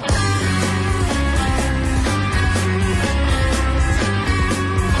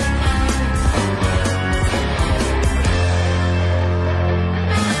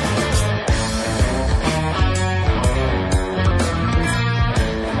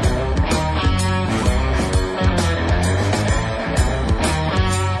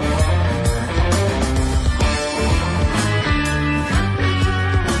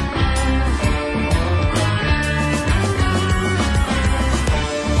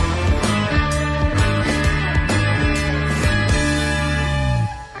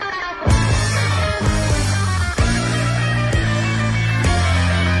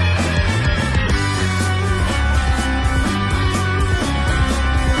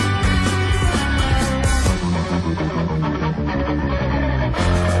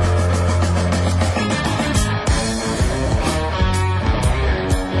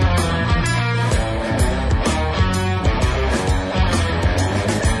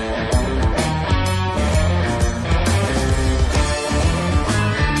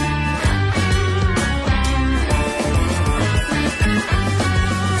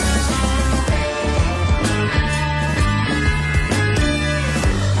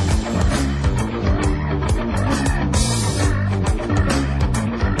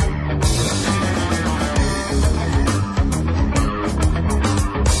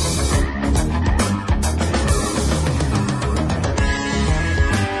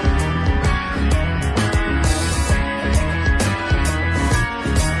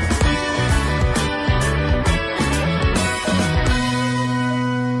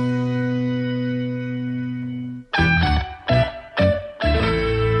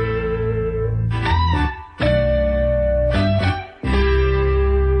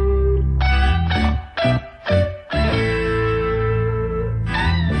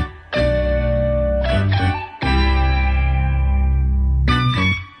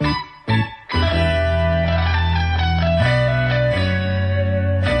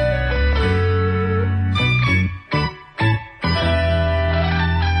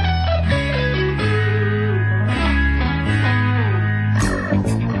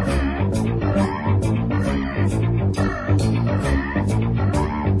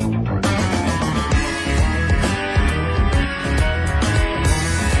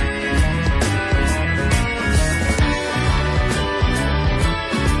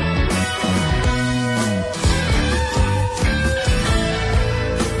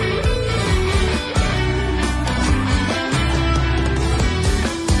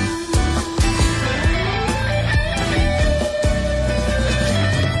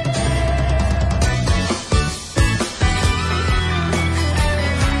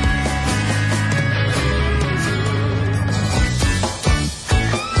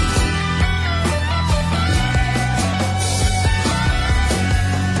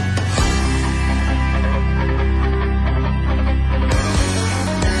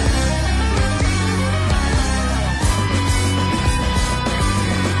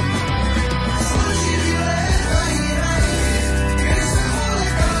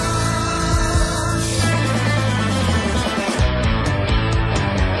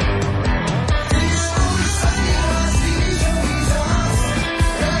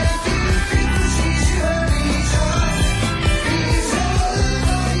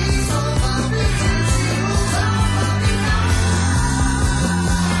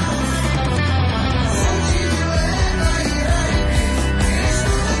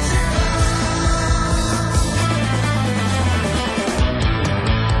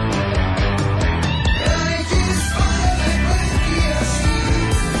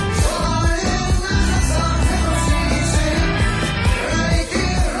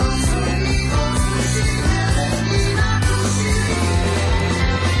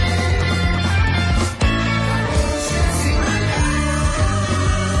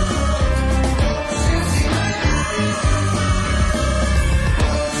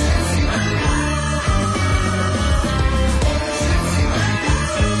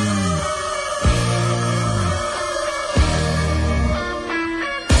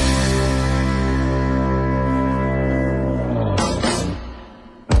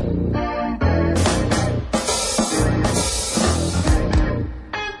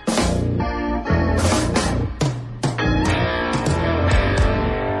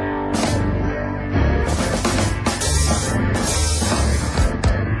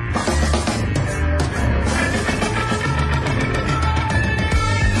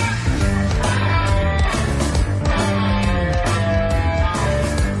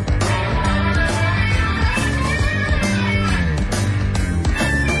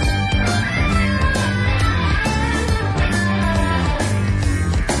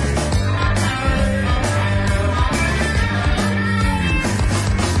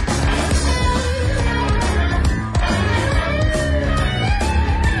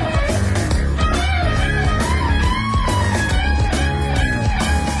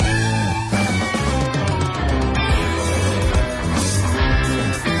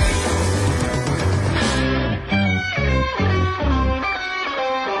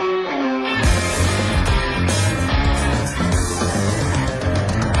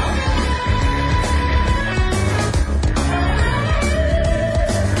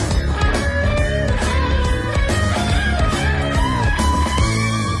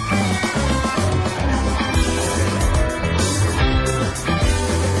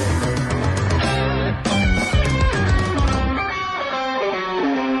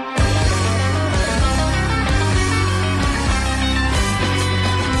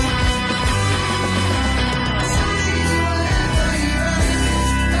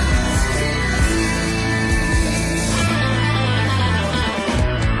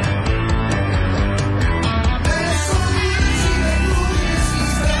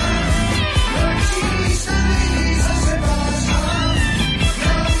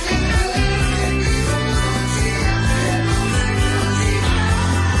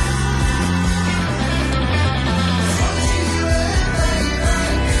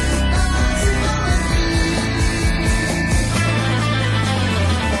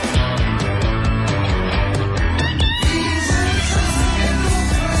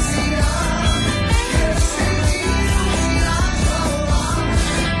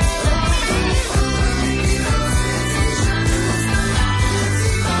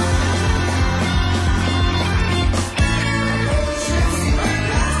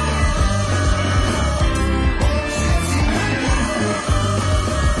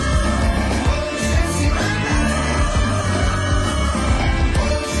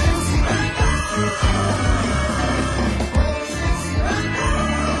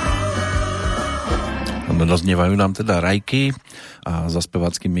 Doznievajú nám teda Rajky a za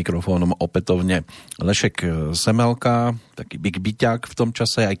speváckým mikrofónom opätovne Lešek Semelka, taký big byťák v tom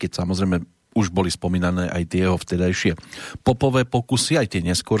čase, aj keď samozrejme už boli spomínané aj tie jeho vtedajšie popové pokusy, aj tie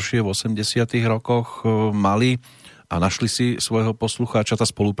neskoršie v 80. rokoch mali a našli si svojho poslucháča. Tá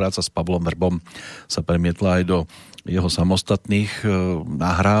spolupráca s Pavlom Vrbom sa premietla aj do jeho samostatných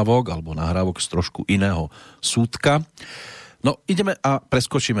nahrávok alebo nahrávok z trošku iného súdka. No, ideme a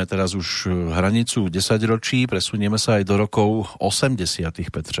preskočíme teraz už hranicu 10 ročí, presunieme sa aj do rokov 80.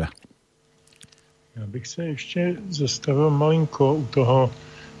 Petře. Já bych se ještě zastavil malinko u toho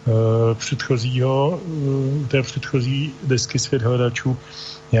předchozího, té předchozí desky Svět hledačů.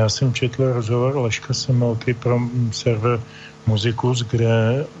 Já jsem četl rozhovor Leška Semelky pro server Muzikus,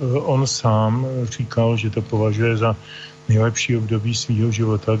 kde on sám říkal, že to považuje za nejlepší období svýho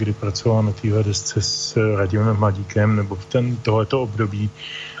života, kdy pracoval na téhle desce s Radimem Hladíkem, nebo v tohleto období.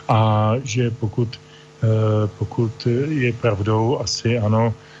 A že pokud je pravdou, asi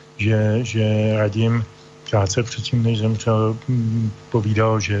ano, že Radim krátce předtím, než zemřel,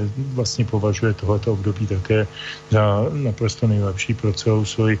 povídal, že vlastně považuje tohleto období také za naprosto nejlepší pro celou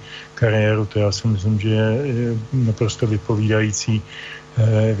svoji kariéru. To já si myslím, že je naprosto vypovídající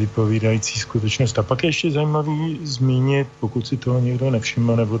skutečnost. A pak je ještě zajímavý zmínit, pokud si toho někdo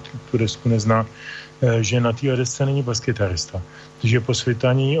nevšiml nebo tu desku nezná, že na té desce není baskytarista. Takže po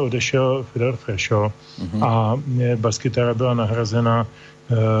světaní odešel Fedor Frešo a baskytara byla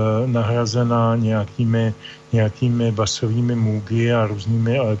nahrazena nějakými basovými můgy a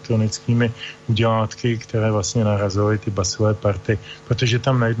různými elektronickými udělátky, které vlastně nahrazovaly ty basové party, protože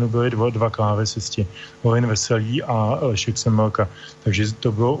tam najednou byly dva klávesisti, Olin Veselý a Lešek Semelka. Takže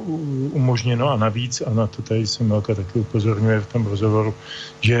to bylo umožněno a navíc, a na to tady Semelka taky upozorňuje v tom rozhovoru,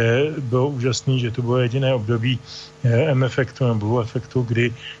 že bylo úžasný, že to bylo jediné období M-efektu nebo Blue efektu,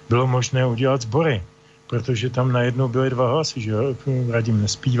 kdy bylo možné udělat sbory. Protože tam najednou byly dva hlasy, že Radim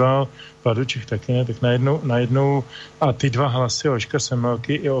nespíval, Vladoček taky ne, tak najednou a ty dva hlasy Leška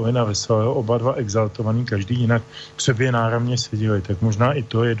Semelky i Olina Veselého, oba dva exaltovaný, každý jinak k sobě náramně seděli. Tak možná i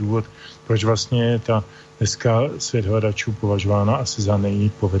to je důvod, proč vlastně je ta deska Svět hledačů považována asi za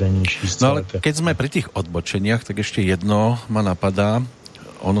nejpovedenější z celé. No ale keď sme pri tých odbočeniach, tak ešte jedno ma napadá.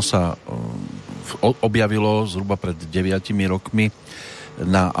 Ono sa objavilo zhruba pred 9 rokmi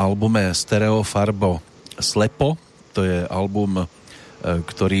na albume Stereo Farbo Slepo. To je album,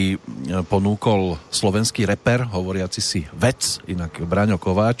 ktorý ponúkol slovenský reper, hovoriaci si Vec, inak Braňo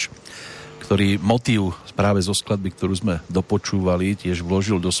Kováč, ktorý motív práve zo skladby, ktorú sme dopočúvali, tiež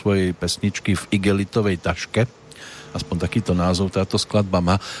vložil do svojej pesničky V igelitovej taške. Aspoň takýto názov táto skladba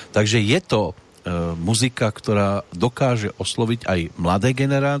má. Takže je to muzika, ktorá dokáže osloviť aj mladé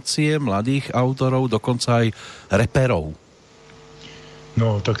generácie, mladých autorov, dokonca aj reperov.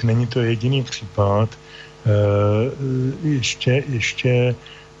 No, tak není to jediný případ. Ještě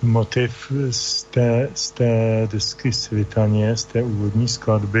motiv z té desky Svitaně, z té úvodní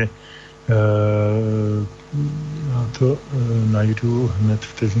skladby, já to najdu hned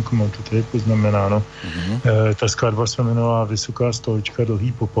vteřinku, mám to tady poznamenáno. Ta skladba se jmenovala Vysoká stolička,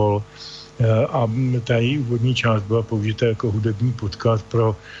 dlhý popol a ta její úvodní část byla použita jako hudební podklad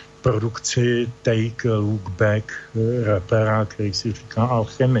pro produkci Take a Look Back rapera, který si říká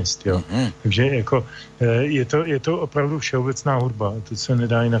Alchemist, jo. Takže jako je to opravdu všeobecná hudba, to se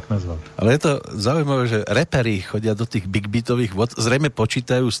nedá jinak nazvat. Ale je to zaujímavé, že reperi chodia do tých big beatových vod, zrejme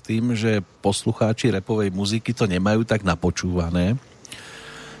počítajú s tým, že poslucháči rapovej muziky to nemajú tak napočúvané,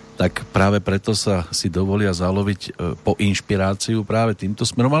 tak práve preto sa si dovolia zaloviť po inšpiráciu práve týmto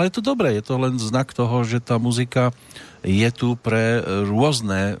smerom. Ale je to dobré, je to len znak toho, že tá muzika je tu pre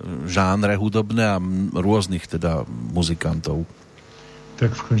rôzne žánre hudobné a rôznych teda muzikantov.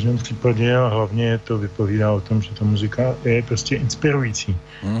 Tak v každém případě a hlavně to vypovídá o tom, že ta muzika je prostě inspirující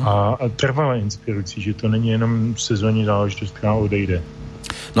a trvale inspirující, že to není jenom sezónní záležitost, která odejde.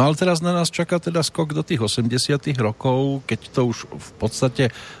 No ale teraz na nás čaká teda skok do tých 80 rokov, keď to už v podstate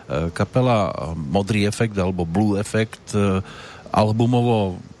kapela Modrý efekt alebo Blue efekt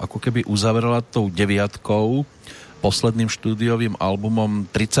albumovo ako keby uzavrela tou 9, posledným štúdiovým albumom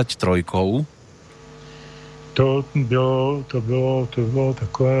 33. To bylo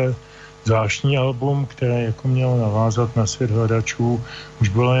takové zvláštní album, které jako mělo navázat na Svět hledačů. Už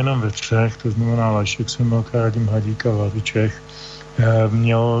bylo jenom ve 3, to znamená Lešek Semelka, Radim Hladík a Vladoček.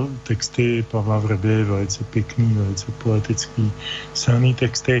 Mělo texty Pavla Vrby, velice pěkný, velice poetický, silný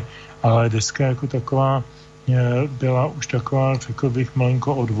texty, ale deska jako taková byla už taková, řekl bych,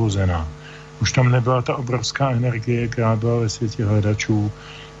 malinko odvozená. Už tam nebyla ta obrovská energie, která byla ve Světě hledačů.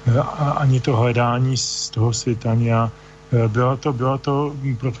 A ani to hledání z toho světania Byla to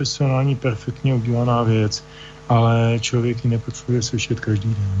profesionální, perfektně udělaná věc, ale člověk ji nepotřebuje slyšet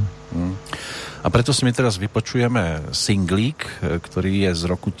každý den. A preto si my teraz vypočujeme singlík, ktorý je z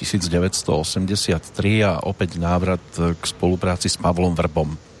roku 1983 a opäť návrat k spolupráci s Pavlom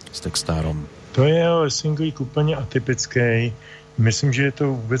Vrbom, s textárom. To je ale singlík úplně atypický. Myslím, že je to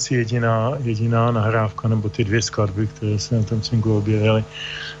vůbec jediná nahrávka, nebo ty dvě skladby, které se na tom singlu objevily,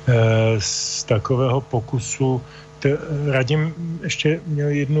 z takového pokusu. Radim ještě měl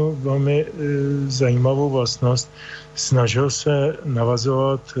jednu velmi zajímavou vlastnost. Snažil se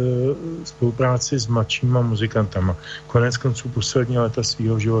navazovat spolupráci s mladšíma muzikantama. Konec konců poslední léta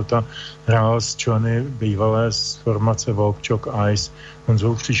svého života hrál s členy bývalé z formace Walk Chalk Ice,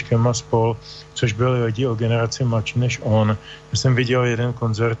 Honzou Křížkem a spol, což byli lidi o generaci mladší než on. Já jsem viděl jeden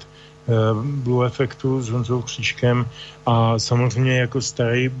koncert Blue Effectu s Honzou Křížkem a samozřejmě jako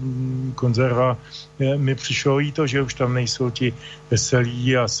starý konzerva mi přišlo jí to, že už tam nejsou ti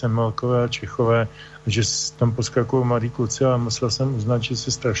Veselí a Semelkové a Čechové, že tam poskakují mladí kluci a musel jsem uznat, že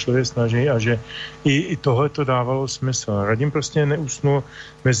se strašlivě snaží a že i tohle to dávalo smysl. Radim prostě neusnul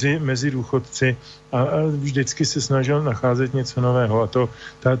mezi důchodci a vždycky se snažil nacházet něco nového a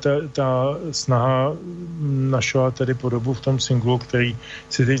ta snaha našla tady podobu v tom singlu, který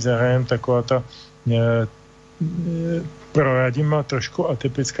si teď zahrajem, taková ta pro Radima trošku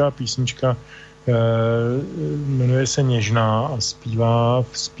atypická písnička, jmenuje se Něžná a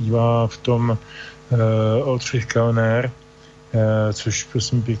zpívá v tom Oldřich Kellner, což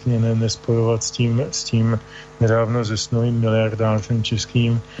prosím pěkně nespojovat s tím nedávno zesnulým miliardářem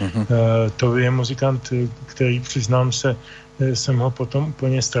českým. To je muzikant, který přiznám se, jsem ho potom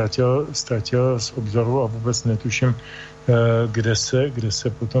úplně ztratil z obzoru a vůbec netuším, kde se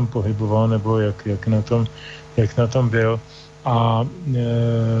potom pohyboval nebo jak na tom byl. A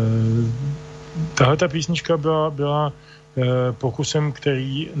tahle ta písnička byla pokusem,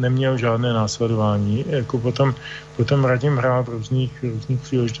 který neměl žádné následování. Jako potom Radim hrál v různých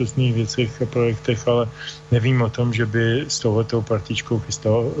příležitostných věcech a projektech, ale nevím o tom, že by s touhletou partičkou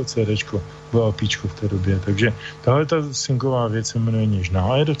chystal CDčko nebo LPčko v té době. Takže tahle ta singlová věc se jmenuje Něžná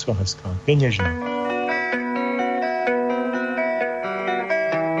a je docela hezká. Je něžná.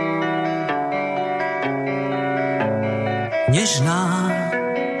 Něžná,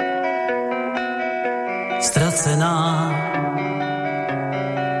 ztracená,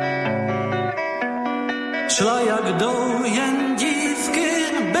 šla jak jdou jen dívky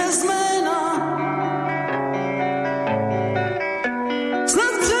bez jména.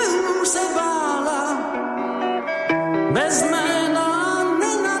 Snad břehů se bála, bez jména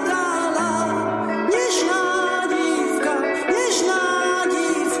nenadála. Něžná dívka,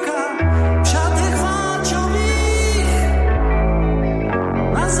 v šatech váčových,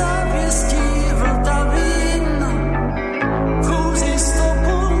 na zápěstí vltavým, chůzi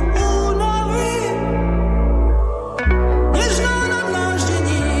stopu únavy. Něžná na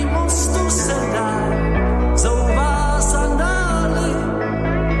dláždění mostu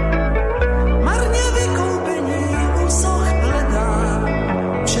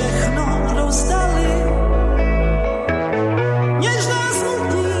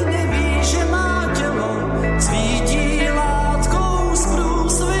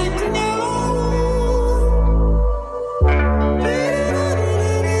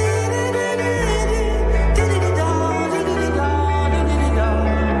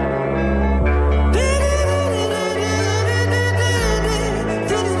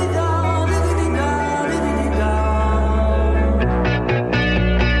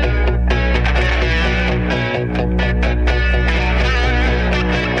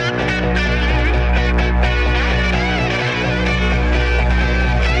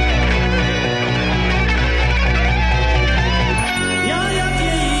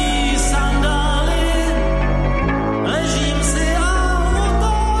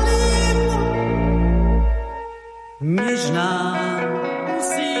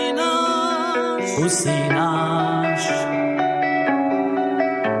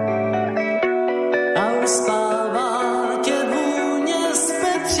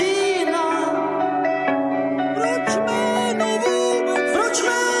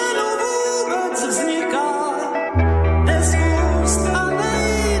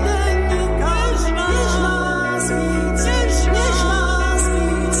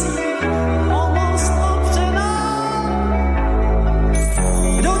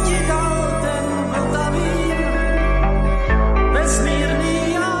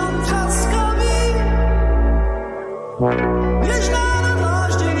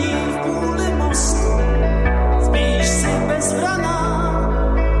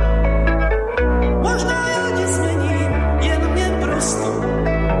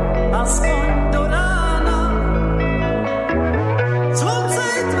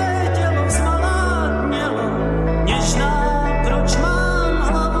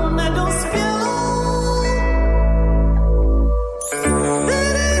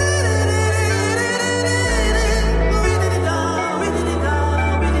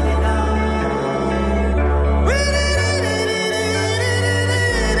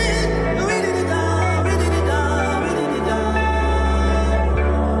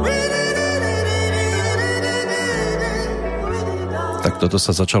Toto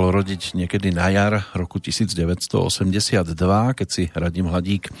sa začalo rodiť niekedy na jar roku 1982, keď si Radim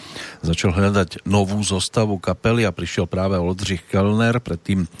Hladík začal hľadať novú zostavu kapely a prišiel práve Oldřich Kellner,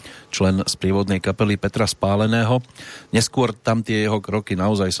 predtým člen sprievodnej kapely Petra Spáleného. Neskôr tam tie jeho kroky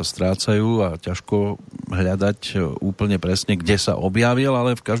naozaj sa strácajú a ťažko hľadať úplne presne, kde sa objavil,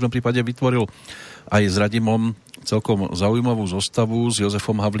 ale v každom prípade vytvoril aj s Radimom celkom zaujímavú zostavu s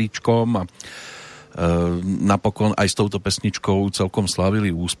Jozefom Havlíčkom a napokon aj s touto pesničkou celkom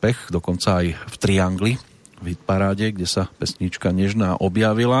slávili úspech, dokonca aj v Triangli, v hitparáde, kde sa pesnička Nežná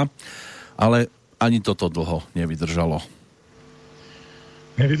objavila, ale ani toto dlho nevydržalo.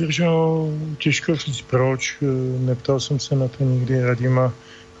 Nevydrželo, těžko říct proč, neptal jsem se na to nikdy Radima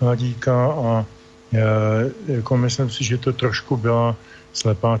Hladíka a jako myslím si, že to trošku byla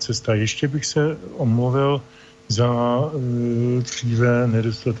slepá cesta. Ještě bych se omluvil za dříve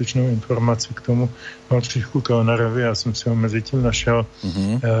nedostatečnou informaci k tomu Oldřichu Kellnerovi. Já jsem si ho mezi tím našel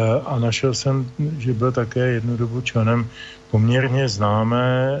a našel jsem, že byl také jednu dobu členem poměrně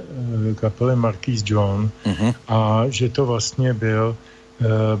známé kapely Marquis John a že to vlastně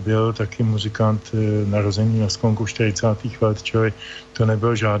byl taky muzikant narozený na sklonku 40. let, čili to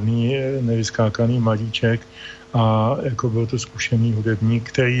nebyl žádný nevyskákaný mladíček a jako byl to zkušený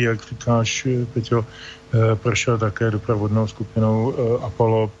hudebník, který, jak říkáš, Peťo, prošel také doprovodnou skupinou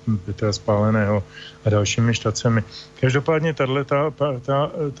Apollo, Petra Spáleného a dalšími štacemi. Každopádně tato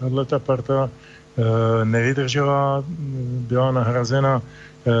parta nevydržela, byla nahrazena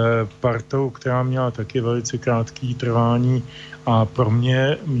partou, která měla taky velice krátký trvání a pro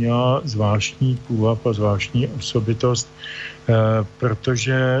mě měla zvláštní půvab a zvláštní osobitost,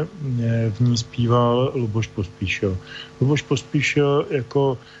 protože v ní zpíval Luboš Pospíšil. Luboš Pospíšil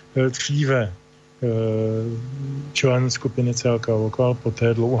jako dříve člen skupiny CLK Vokal,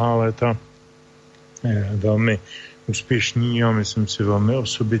 poté dlouhá léta velmi úspěšný a myslím si velmi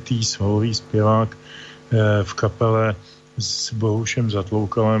osobitý solový zpěvák v kapele s Bohušem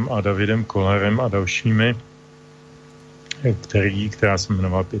Zatloukalem a Davidem Kollerem a dalšími, která se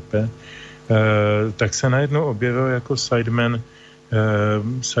jmenovala Pipe, tak se najednou objevil jako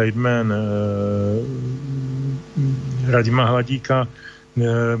sideman Radima Hladíka,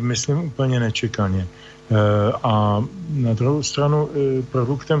 myslím úplně nečekaně. A na druhou stranu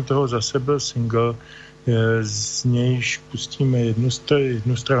produktem toho zase byl single, z nějž pustíme jednu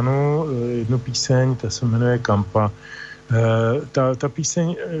píseň, ta se jmenuje Kampa. Ta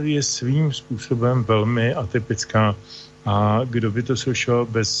píseň je svým způsobem velmi atypická a kdo by to slyšel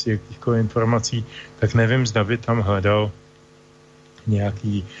bez jakýchkoliv informací, tak nevím, zda by tam hledal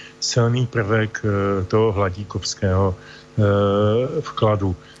nějaký silný prvek toho hladíkovského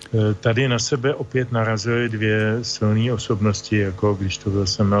vkladu. Tady na sebe opět narazily dvě silné osobnosti, jako když to byl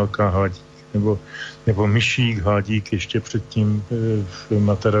Semelka Hladík nebo Myšík Hladík ještě předtím v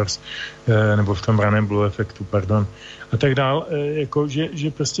Matadors nebo v tom raném Blue Effectu, pardon, a tak dál, jako,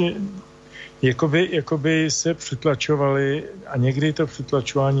 že prostě jakoby se přitlačovali a někdy to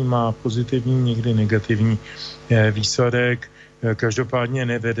přitlačování má pozitivní, někdy negativní výsledek, každopádně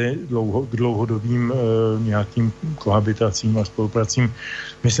nevede k dlouhodobým nějakým kohabitacím a spolupracím.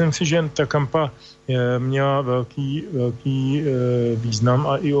 Myslím si, že ta Kampa měla velký význam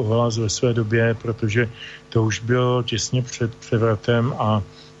a i ohlas ve své době, protože to už bylo těsně před převratem a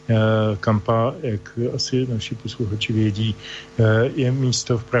Kampa, jak asi naši posluchači vědí, je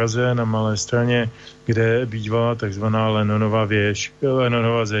místo v Praze na Malé Straně, kde bývala takzvaná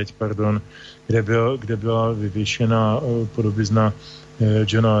Lennonova zeď, kde byla vyvěšena podobizna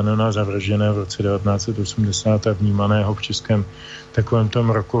Johna Lennona, zavražděné v roce 1980 a vnímaného v českém takovém tom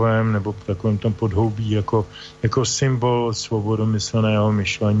rokovém nebo takovém tom podhoubí jako symbol svobodomyslného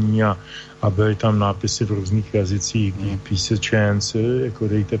myšlení a byly tam nápisy v různých jazycích, peace a chance, jako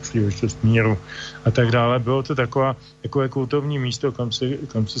dejte příležitost míru a tak dále. Bylo to takové kultovní místo, kam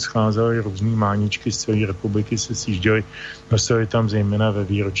se scházely různý máničky z celé republiky, se sjížděly, nosili tam zejména ve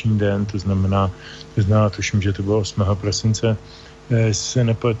výroční den, to znamená, tuším, že to bylo 8. prosince, se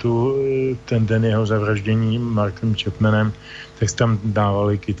nepletu, ten den jeho zavraždění Markem Chapmanem, tak se tam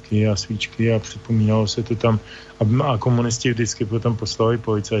dávali kytky a svíčky a připomínalo se to tam a komunisti vždycky potom poslali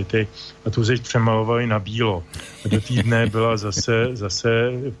policajty a tu zeď přemalovali na bílo. A do týdne byla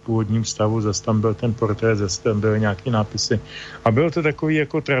zase v původním stavu, zase tam byl ten portrét, zase tam byly nějaké nápisy. A byl to takový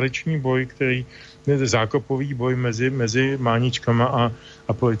jako tradiční boj, zákopový boj mezi máničkama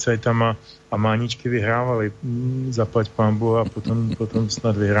a policajtama a máničky vyhrávali, zaplať pánbu a potom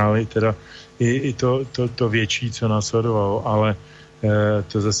snad vyhráli teda i to větší, co následovalo, ale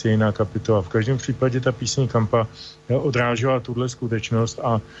to zase je jiná kapitola. V každém případě ta píseň Kampa odrážela tuhle skutečnost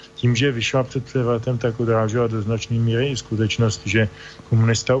a tím, že vyšla před letem, tak odrážela do značné míry i skutečnost, že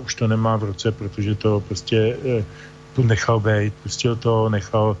komunista už to nemá v ruce, protože to prostě nechal být, pustil to,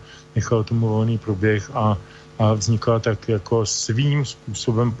 nechal tomu volný průběh a vznikla tak jako svým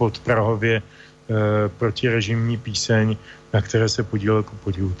způsobem podprahově protirežimní píseň, na které se podílel ku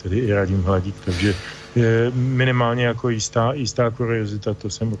podivu tedy i Radim Hladík, takže minimálně jako jistá kuriozita, to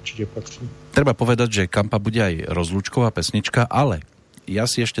sem určite patrí. Treba povedať, že Kampa bude aj rozlúčková pesnička, ale ja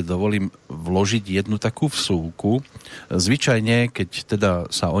si ešte dovolím vložiť jednu takú vsúvku. Zvyčajne, keď teda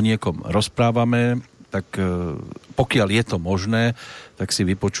sa o niekom rozprávame, tak pokiaľ je to možné, tak si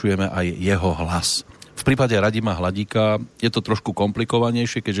vypočujeme aj jeho hlas. V prípade Radima Hladíka je to trošku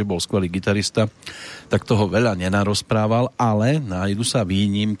komplikovanejšie, keďže bol skvelý gitarista, tak toho veľa nenarozprával, ale nájdu sa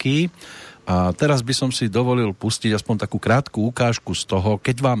výnimky. A teraz by som si dovolil pustiť aspoň takú krátku ukážku z toho,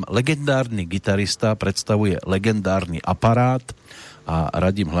 keď vám legendárny gitarista predstavuje legendárny aparát a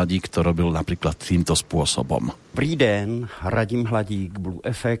Radim Hladík to robil napríklad týmto spôsobom. Dobrý den, Radim Hladík, Blue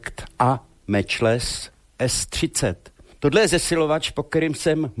Effect a Matchless S30. Tohle je zesilovač, po kterým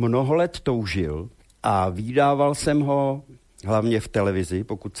jsem mnoho let toužil a vydával jsem ho hlavně v televizi,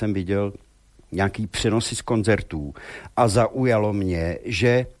 pokud jsem viděl nějaký přenosy z koncertů. A zaujalo mě,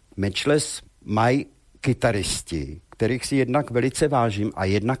 že Matchless mají kytaristi, kterých si jednak velice vážím a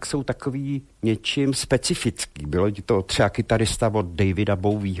jednak jsou takový něčím specifický. Bylo to třeba kytarista od Davida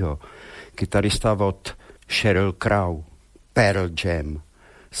Bowieho, kytarista od Sheryl Crow, Pearl Jam,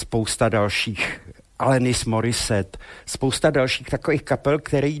 spousta dalších, Alanis Morissette, spousta dalších takových kapel,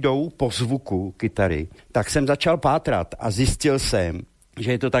 které jdou po zvuku kytary. Tak jsem začal pátrat a zjistil jsem,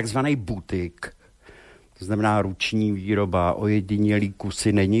 že je to takzvaný butik, to znamená ruční výroba, ojedinělý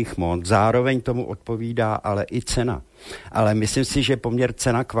kusy, není jich moc. Zároveň tomu odpovídá ale i cena. Ale myslím si, že poměr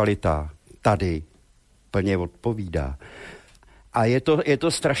cena-kvalita tady plně odpovídá. A je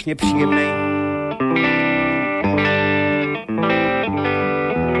to strašně příjemný.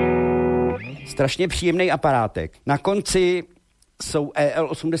 Strašně příjemný aparátek. Na konci jsou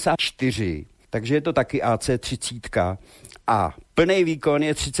EL84, takže je to taky AC30 a plný výkon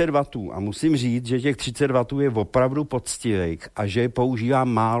je 30 W. A musím říct, že těch 30 W je opravdu poctivých a že je používám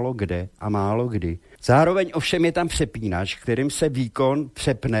málo kde a málo kdy. Zároveň ovšem je tam přepínač, kterým se výkon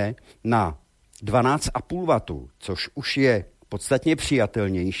přepne na 12,5 W, což už je podstatně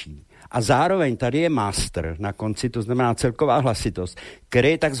přijatelnější. A zároveň tady je master na konci, to znamená celková hlasitost, který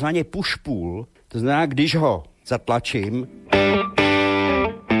je takzvaně push-pull, to znamená, když ho zatlačím,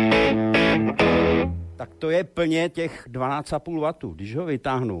 tak to je plně těch 12,5 W. Když ho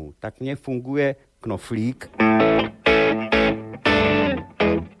vytáhnu, tak mně funguje knoflík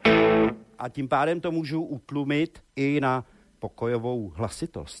a tím pádem to můžu utlumit i na pokojovou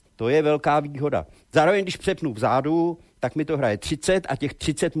hlasitost. To je velká výhoda. Zároveň, když přepnu vzadu, tak mi to hraje 30 a těch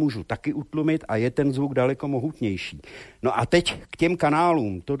 30 můžu taky utlumit a je ten zvuk daleko mohutnější. No a teď k těm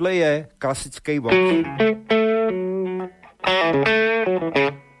kanálům. Tohle je klasický vox.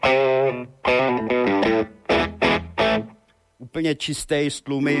 Úplně čistý, s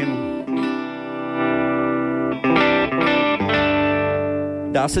tlumím.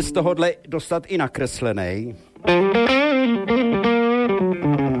 Dá se z tohohle dostat i nakreslenej.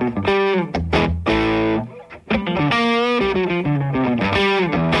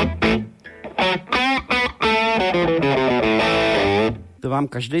 To vám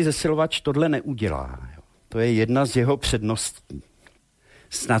každý zesilovač tohle neudělá. To je jedna z jeho předností.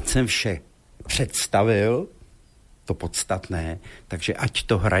 Snad jsem vše představil, to podstatné, takže ať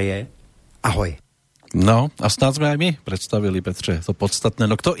to hraje. Ahoj. No a snad sme aj my predstavili, Petře, to podstatné.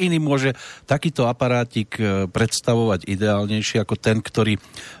 No kto iný môže takýto aparátik predstavovať ideálnejšie ako ten, ktorý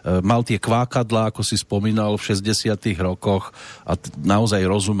mal tie kvákadlá, ako si spomínal, v 60. rokoch a naozaj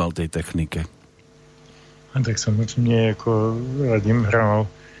rozumel tej technike? A tak samozřejmě jako Radim hrál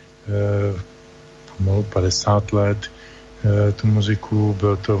pomalu 50 let tu muziku.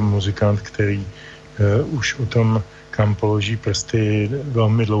 Byl to muzikant, který už o tom, kam položí prsty,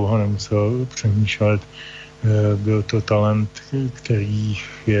 velmi dlouho nemusel přemýšlet. Byl to talent, který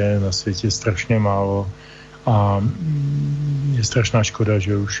je na světě strašně málo a je strašná škoda,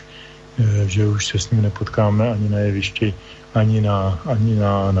 že už se s ním nepotkáme ani na jevišti, ani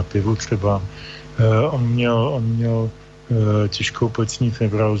na pivu třeba. On měl těžkou plicní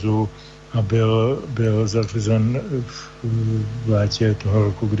fibrózu a byl zařazen v létě toho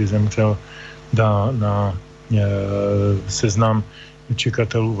roku, kdy zemřel na seznam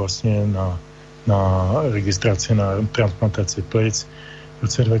čekatelů vlastně na registraci na transplantaci plic v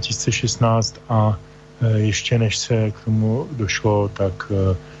roce 2016 a ještě než se k tomu došlo, tak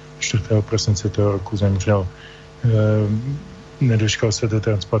 4. prosince toho roku zemřel. Nedočkal se té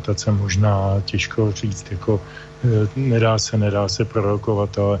transplantace, možná těžko říct, jako nedá se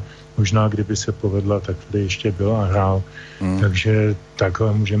prorokovat, ale možná kdyby se povedla, tak tady ještě byl a hrál. Takže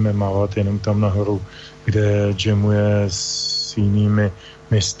takhle můžeme mávat jenom tam nahoru, kde jamuje s jinými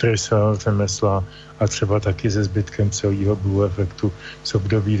mistry řemesla a třeba taky se zbytkem celého Blue Effectu z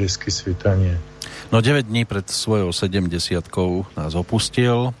období desky Svitaně. No 9 dní pred svojou 70-kou nás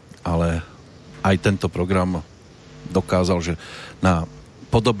opustil, ale aj tento program dokázal, že na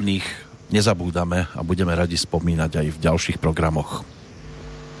podobných nezabúdame a budeme radi spomínať aj v ďalších programoch.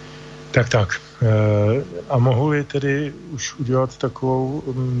 Tak. A mohu je tedy už udělat takovou,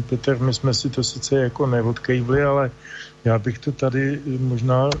 Petr, my jsme si to sice jako neodkejvli, ale já bych to tady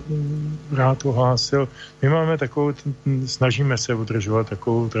možná rád ohlásil. My máme takovou, snažíme se udržovat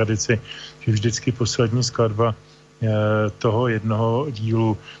takovou tradici, že vždycky poslední skladba toho jednoho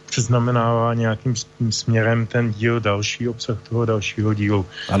dílu předznamenává nějakým směrem ten díl další, obsah toho dalšího dílu.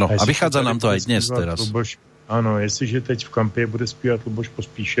 Ano, a vychádza nám to aj dnes teraz. Ano, jestliže teď v kampě bude zpívat Luboš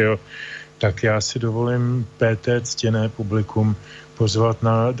Pospíšil, tak já si dovolím PT ctěné publikum pozvat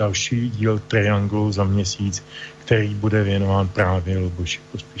na další díl Triangelu za měsíc, který bude věnován právě Luboši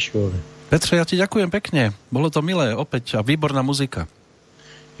Pospíšilovi. Petře, ja ti ďakujem pekne. Bolo to milé opäť a výborná muzika.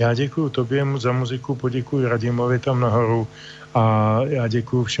 Já děkuju tobě za muziku, poděkuji Radimovi tam nahoru a já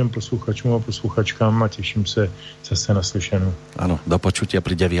děkuju všem posluchačům a posluchačkám a těším se zase na slyšenou. Ano, do počutia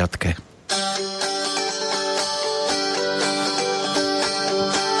pri 9.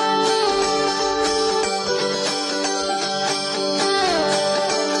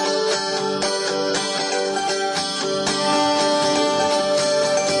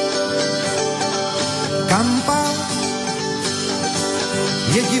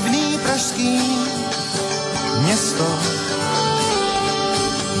 Je divný pražský město,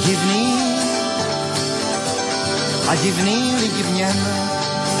 divný a divný lidi v něm.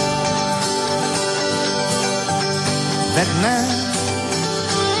 Ve dne,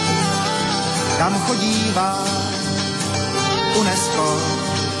 kam chodívá UNESCO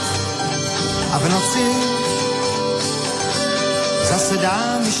a v noci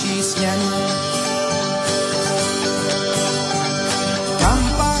zasedá myší sněm.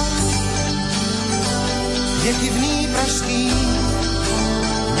 Je divný pražský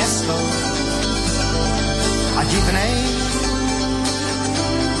město a divnej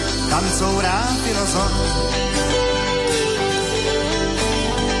tam courá filozof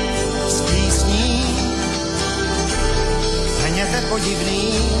s písní hněte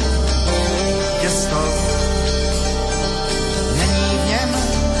podivný těsto. Není v něm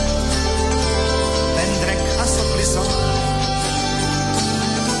ten drek a soklisok.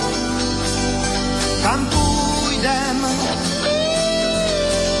 Kam půjdem,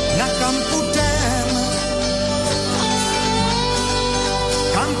 na kam půjdem,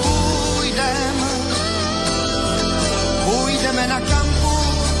 kam půjdem, půjdeme na kampu,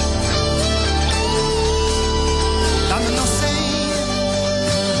 tam nosej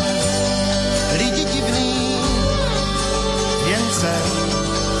lidi divný věnce,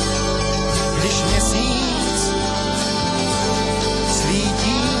 když měsíc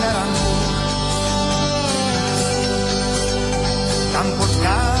svítí na ranku. Tam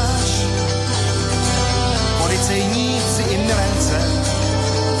potkáš policejníci i milence,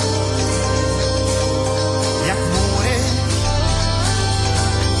 jak můry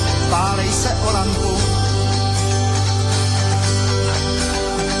pálej se o lampu.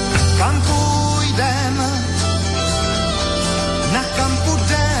 Kam půjdem, na kam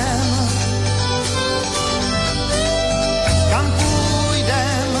půjdem, kam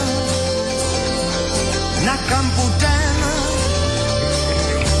půjdem, na kam půjdem.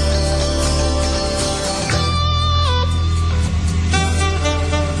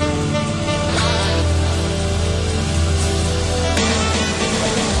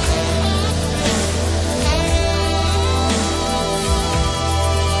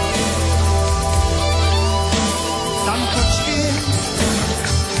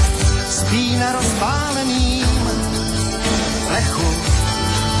 Na rozpáleným plechu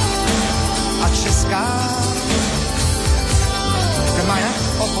a česká tma jak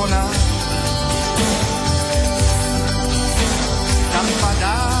opona. Tam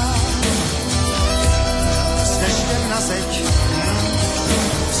padá